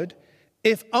 Lord,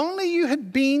 if only you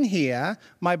had been here,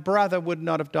 my brother would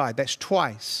not have died. That's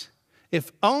twice. If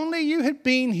only you had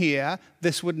been here,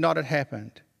 this would not have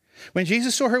happened. When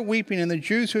Jesus saw her weeping and the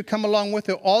Jews who had come along with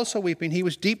her also weeping, he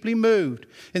was deeply moved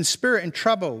in spirit and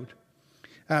troubled.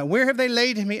 Where have they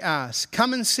laid him, he asked.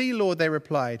 Come and see, Lord, they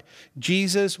replied.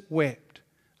 Jesus wept.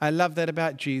 I love that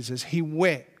about Jesus. He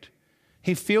wept.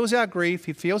 He feels our grief.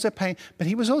 He feels our pain. But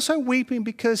he was also weeping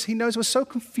because he knows we're so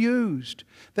confused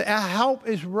that our help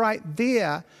is right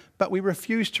there, but we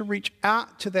refuse to reach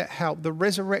out to that help, the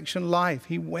resurrection life.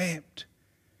 He wept.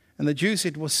 And the Jews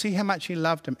said, well, see how much he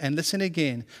loved him. And listen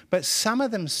again. But some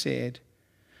of them said,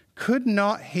 could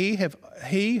not he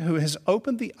who has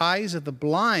opened the eyes of the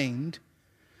blind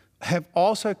have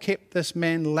also kept this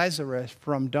man Lazarus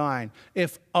from dying?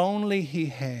 If only he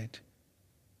had.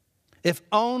 If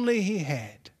only he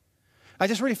had. I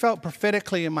just really felt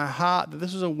prophetically in my heart that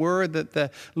this was a word that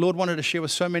the Lord wanted to share with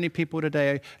so many people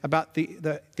today about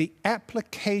the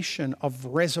application of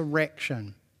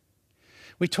resurrection.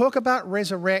 We talk about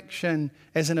resurrection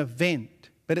as an event,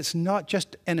 but it's not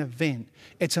just an event.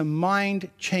 It's a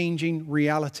mind-changing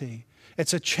reality.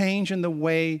 It's a change in the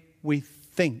way we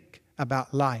think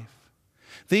about life.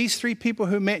 These three people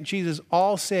who met Jesus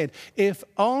all said, if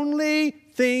only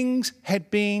things had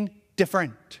been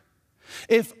different.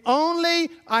 If only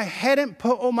I hadn't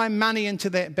put all my money into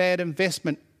that bad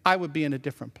investment, I would be in a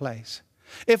different place.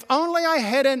 If only I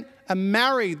hadn't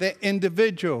married that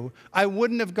individual, I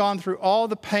wouldn't have gone through all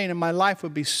the pain and my life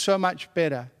would be so much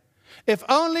better. If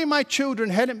only my children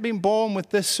hadn't been born with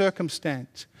this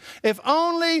circumstance. If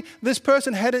only this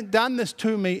person hadn't done this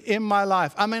to me in my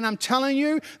life. I mean, I'm telling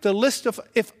you, the list of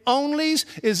if onlys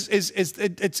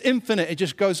it's infinite. It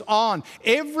just goes on.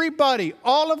 Everybody,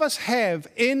 all of us have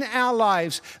in our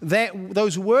lives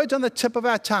those words on the tip of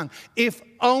our tongue. If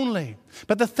only.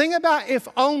 But the thing about if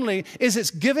only is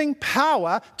it's giving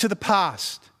power to the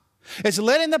past. It's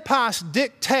letting the past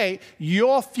dictate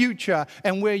your future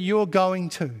and where you're going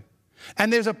to.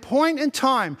 And there's a point in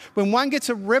time when one gets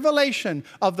a revelation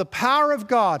of the power of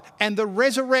God and the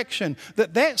resurrection,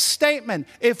 that statement,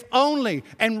 if only,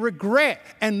 and regret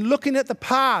and looking at the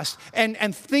past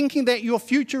and thinking that your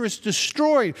future is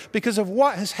destroyed because of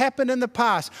what has happened in the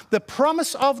past. The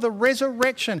promise of the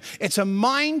resurrection, it's a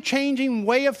mind-changing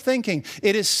way of thinking.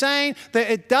 It is saying that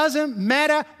it doesn't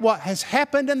matter what has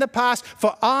happened in the past,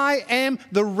 for I am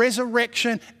the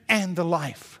resurrection and the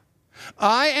life.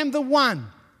 I am the one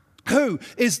who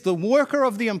is the worker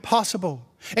of the impossible.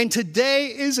 And today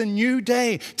is a new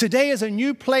day. Today is a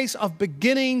new place of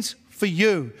beginnings for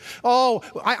you. Oh,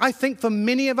 I think for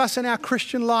many of us in our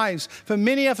Christian lives, for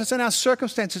many of us in our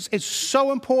circumstances, it's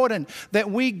so important that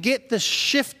we get this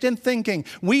shift in thinking.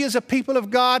 We as a people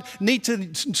of God need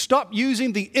to stop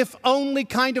using the if-only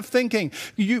kind of thinking.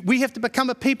 We have to become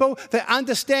a people that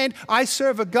understand I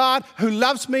serve a God who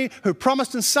loves me, who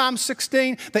promised in Psalm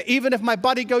 16 that even if my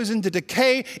body goes into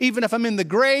decay, even if I'm in the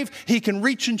grave, He can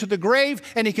reach into the grave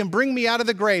and He can bring me out of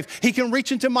the grave. He can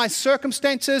reach into my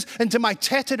circumstances, into my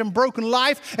tattered and broken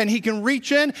life, and He can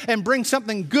reach in and bring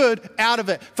something good out of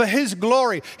it for His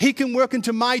glory. He can work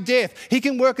into my death. He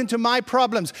can work into my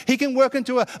problems. He can work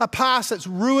into a past that's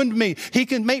ruined me. He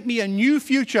can make me a new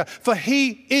future, for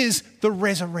He is the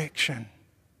resurrection.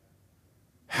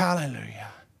 Hallelujah.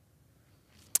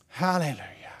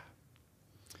 Hallelujah.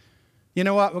 You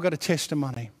know what? We've got a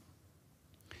testimony.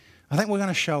 I think we're going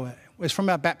to show it. It's from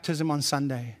our baptism on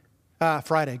Friday,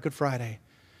 Good Friday.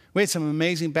 We had some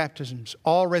amazing baptisms,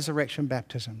 all resurrection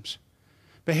baptisms.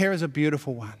 But here is a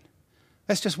beautiful one.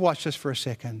 Let's just watch this for a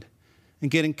second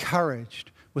and get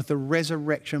encouraged with the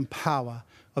resurrection power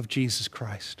of Jesus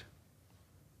Christ.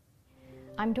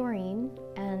 I'm Doreen,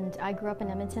 and I grew up in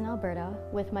Edmonton, Alberta,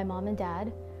 with my mom and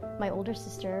dad, my older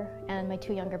sister, and my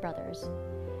 2 younger brothers.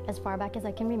 As far back as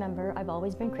I can remember, I've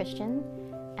always been Christian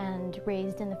and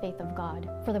raised in the faith of God.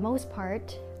 For the most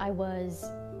part, I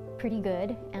was pretty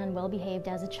good and well-behaved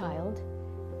as a child.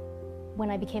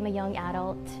 When I became a young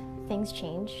adult, things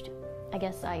changed. I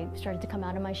guess I started to come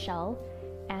out of my shell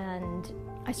and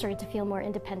I started to feel more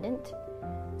independent.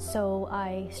 So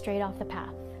I strayed off the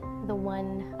path, the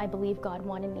one I believe God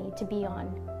wanted me to be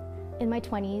on. In my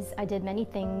 20s, I did many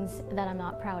things that I'm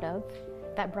not proud of,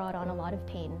 that brought on a lot of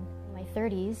pain. In my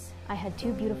 30s, I had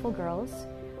 2 beautiful girls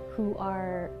who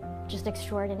are just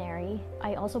extraordinary.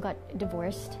 I also got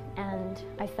divorced, and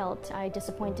I felt I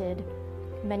disappointed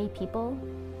many people,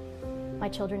 my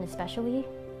children especially,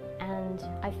 and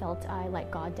I felt I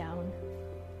let God down.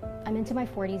 I'm into my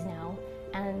 40s now,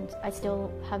 and I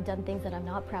still have done things that I'm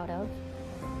not proud of.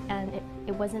 And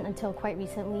it wasn't until quite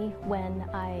recently when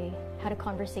I had a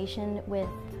conversation with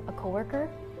a coworker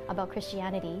about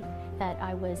Christianity that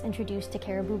I was introduced to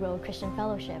Caribou Road Christian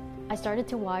Fellowship. I started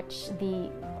to watch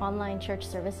the online church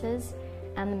services,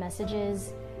 and the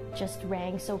messages just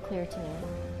rang so clear to me.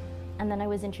 And then I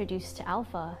was introduced to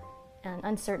Alpha, and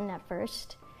uncertain at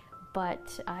first,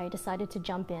 but I decided to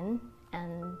jump in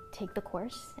and take the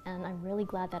course, and I'm really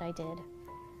glad that I did.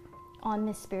 On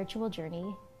this spiritual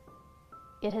journey,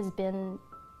 it has been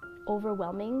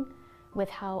overwhelming with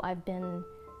how I've been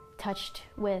touched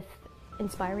with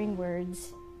inspiring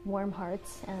words, warm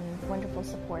hearts, and wonderful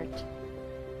support.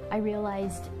 I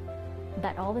realized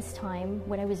that all this time,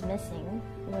 what I was missing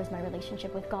was my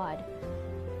relationship with God.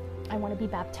 I want to be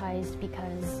baptized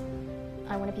because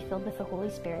I want to be filled with the Holy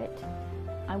Spirit.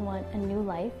 I want a new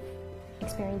life,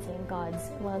 experiencing God's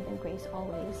love and grace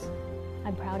always.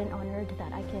 I'm proud and honored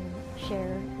that I can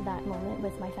share that moment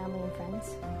with my family and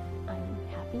friends. I'm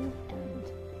happy and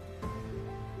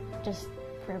just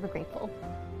forever grateful.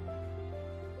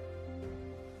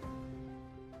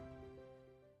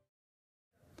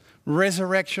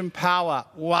 Resurrection power.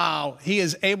 Wow. He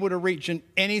is able to reach in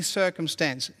any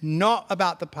circumstance. Not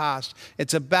about the past.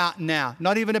 It's about now.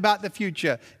 Not even about the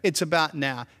future. It's about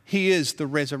now. He is the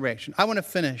resurrection. I want to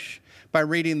finish by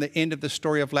reading the end of the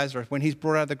story of Lazarus when he's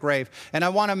brought out of the grave. And I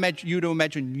want you to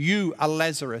imagine you are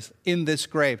Lazarus in this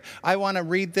grave. I want to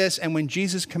read this, and when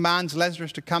Jesus commands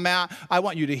Lazarus to come out, I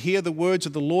want you to hear the words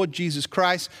of the Lord Jesus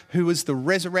Christ, who is the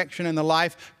resurrection and the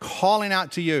life, calling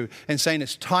out to you and saying,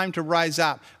 it's time to rise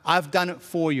up. I've done it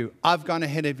for you. I've gone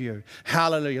ahead of you.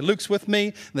 Hallelujah. Luke's with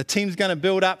me. The team's going to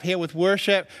build up here with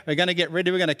worship. We're going to get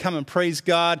ready. We're going to come and praise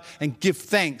God and give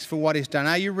thanks for what he's done.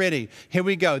 Are you ready? Here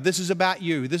we go. This is about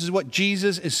you. This is what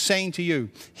Jesus is saying to you.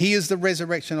 He is the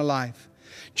resurrection of life.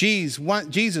 Jesus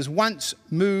once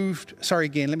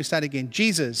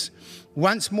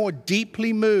more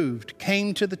deeply moved,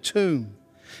 came to the tomb.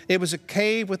 It was a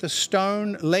cave with a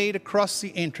stone laid across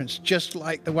the entrance, just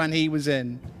like the one he was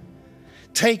in.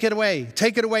 Take it away,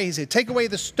 he said. Take away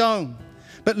the stone.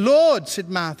 But Lord, said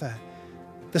Martha,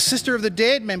 the sister of the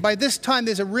dead man, by this time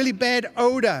there's a really bad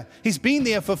odor. He's been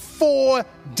there for 4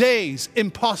 days.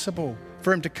 Impossible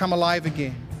for him to come alive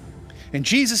again. And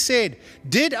Jesus said,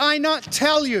 did I not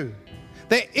tell you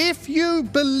that if you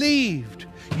believed,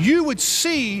 you would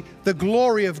see the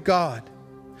glory of God?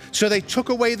 So they took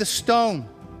away the stone.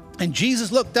 And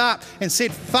Jesus looked up and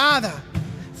said, Father,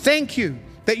 thank you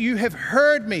that you have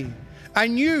heard me. I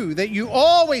knew that you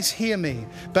always hear me,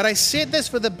 but I said this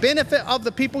for the benefit of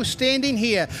the people standing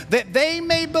here, that they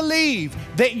may believe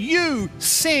that you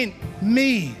sent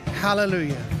me.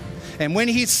 Hallelujah. And when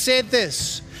he said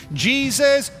this,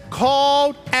 Jesus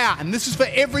called out, and this is for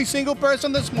every single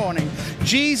person this morning,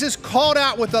 Jesus called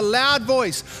out with a loud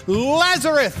voice,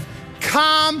 Lazarus,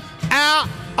 come out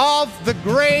of the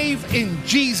grave in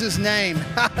Jesus' name.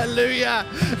 Hallelujah.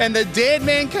 And the dead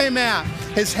man came out.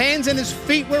 His hands and his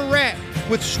feet were wrapped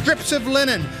with strips of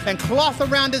linen and cloth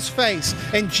around his face.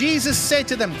 And Jesus said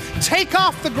to them, take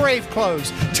off the grave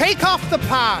clothes, take off the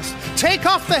past, take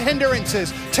off the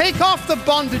hindrances, take off the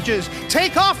bondages,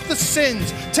 take off the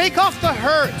sins, take off the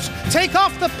hurts, take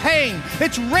off the pain.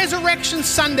 It's Resurrection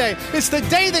Sunday. It's the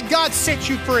day that God sets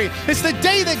you free. It's the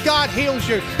day that God heals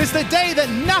you. It's the day that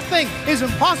nothing is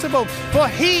impossible, for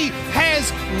he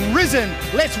has risen.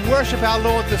 Let's worship our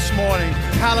Lord this morning.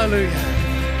 Hallelujah.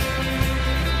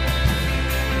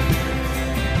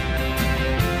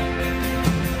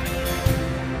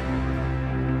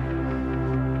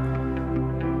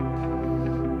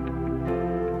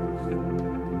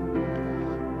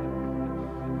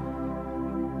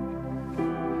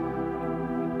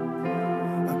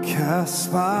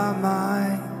 Cast my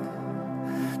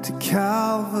mind to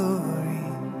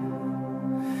Calvary,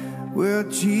 where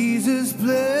Jesus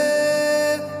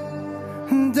bled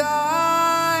and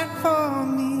died for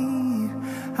me.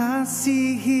 I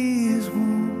see his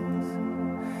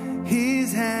wounds,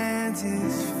 his hands,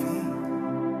 his feet,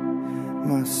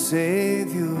 my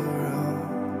Savior on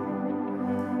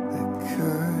the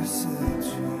cursed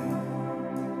tree.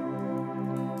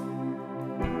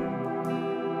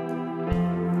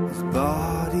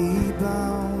 Body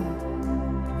bound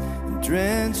and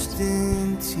drenched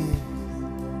in tears,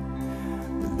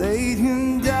 they laid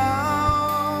him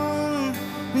down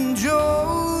in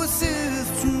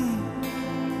Joseph's tomb,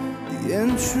 the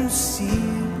entrance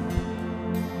sealed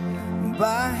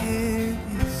by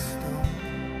heavy stone.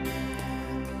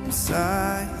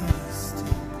 Messiah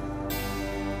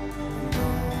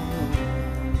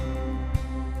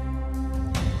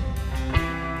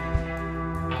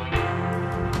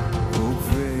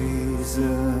still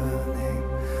the name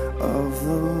of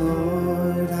the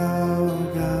Lord our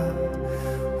God.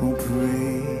 Oh,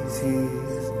 praise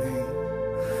his name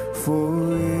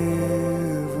forevermore.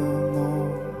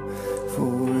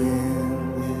 For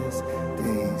endless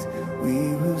days we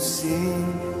will sing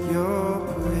your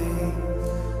praise,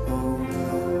 oh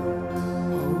Lord,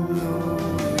 oh Lord.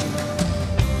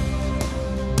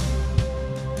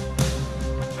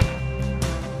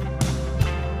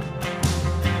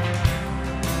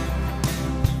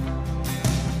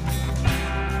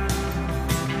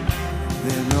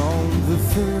 Then on the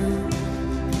third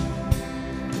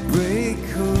break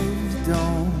of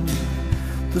dawn,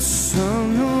 the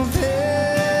Son of Heaven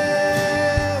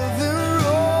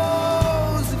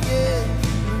rose again.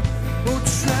 Oh,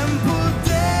 tremble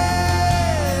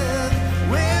death,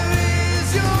 where is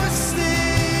your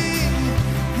sting?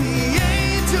 The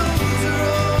angels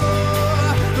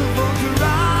roar, the voice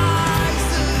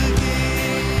rise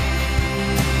again.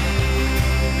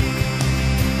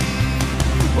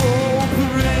 Oh,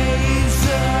 praise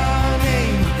the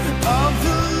name of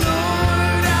the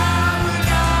Lord our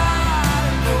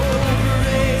God. Oh,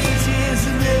 praise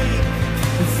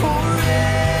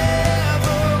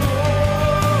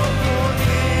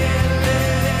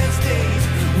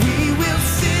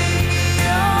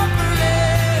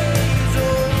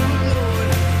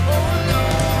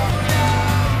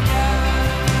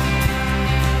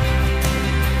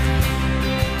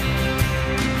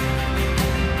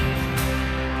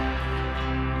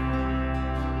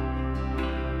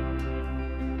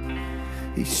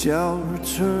he shall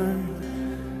return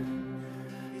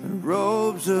in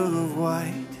robes of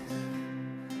white.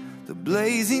 The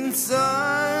blazing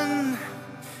sun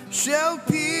shall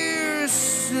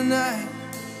pierce the night,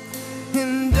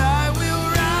 and I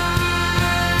will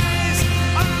rise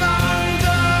among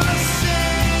the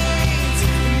saints.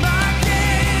 My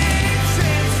gaze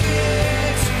is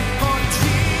fixed on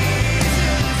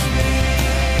Jesus'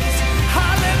 face.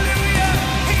 Hallelujah,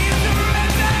 he's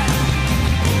risen.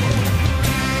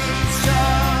 Praise the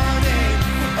name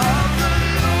of the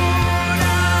Lord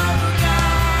our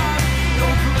God.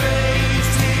 Oh, praise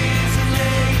his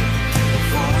name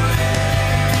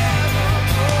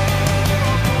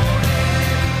forevermore. In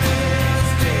this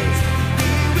days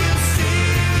we will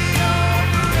sing your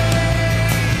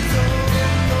praise, oh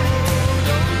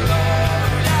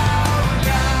Lord our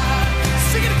God.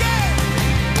 Sing it again.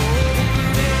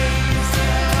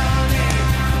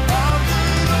 Oh,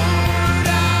 praise the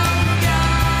name of the Lord our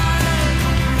God,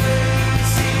 and praise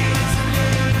his name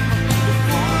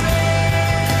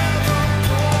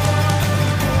forevermore.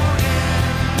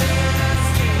 In this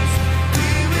days we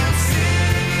will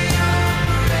sing your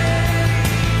praise,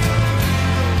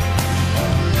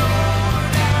 oh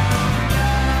Lord our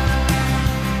God.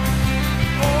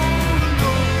 Oh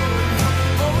Lord,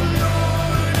 oh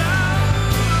Lord our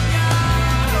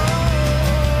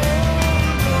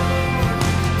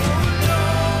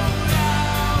God.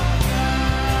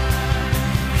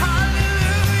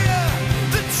 Hallelujah,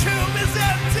 the tomb is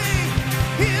empty,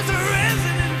 he is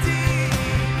risen indeed.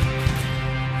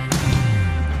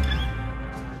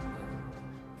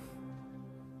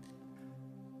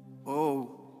 Oh,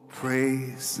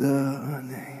 praise the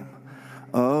name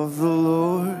of the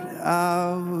Lord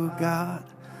our God.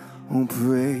 Oh,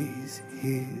 praise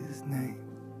his name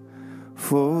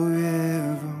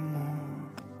forevermore.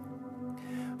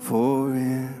 For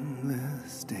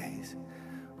endless days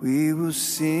we will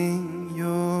sing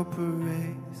your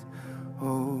praise,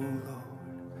 oh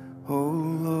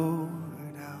Lord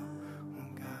our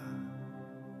God.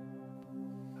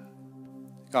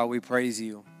 God, we praise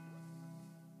you.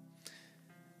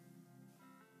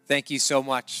 Thank you so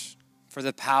much for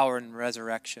the power and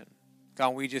resurrection. God,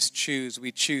 we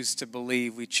choose to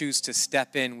believe, we choose to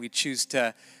step in, we choose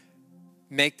to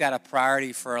make that a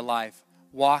priority for our life,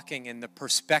 walking in the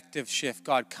perspective shift.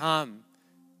 God, come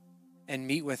and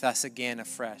meet with us again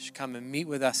afresh. Come and meet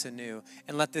with us anew.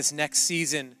 And let this next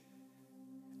season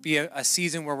be a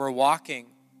season where we're walking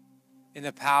in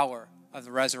the power of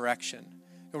the resurrection,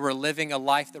 and we're living a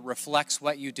life that reflects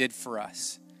what you did for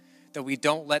us. That we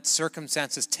don't let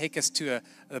circumstances take us to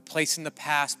a place in the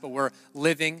past, but we're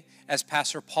living, as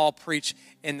Pastor Paul preached,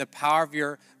 in the power of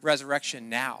your resurrection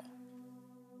now.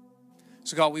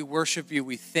 So God, we worship you,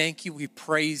 we thank you, we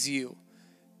praise you.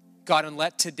 God, and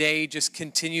let today just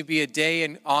continue to be a day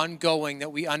and ongoing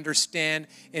that we understand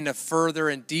in a further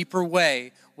and deeper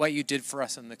way what you did for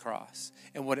us on the cross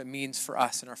and what it means for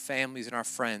us and our families and our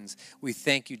friends. We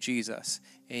thank you, Jesus.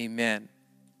 Amen.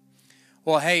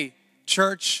 Well, hey,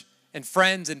 church and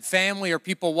friends and family or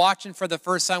people watching for the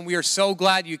first time, we are so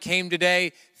glad you came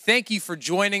today. Thank you for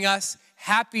joining us.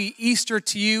 Happy Easter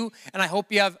to you, and I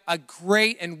hope you have a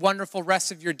great and wonderful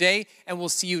rest of your day, and we'll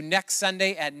see you next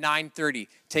Sunday at 9:30.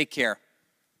 Take care.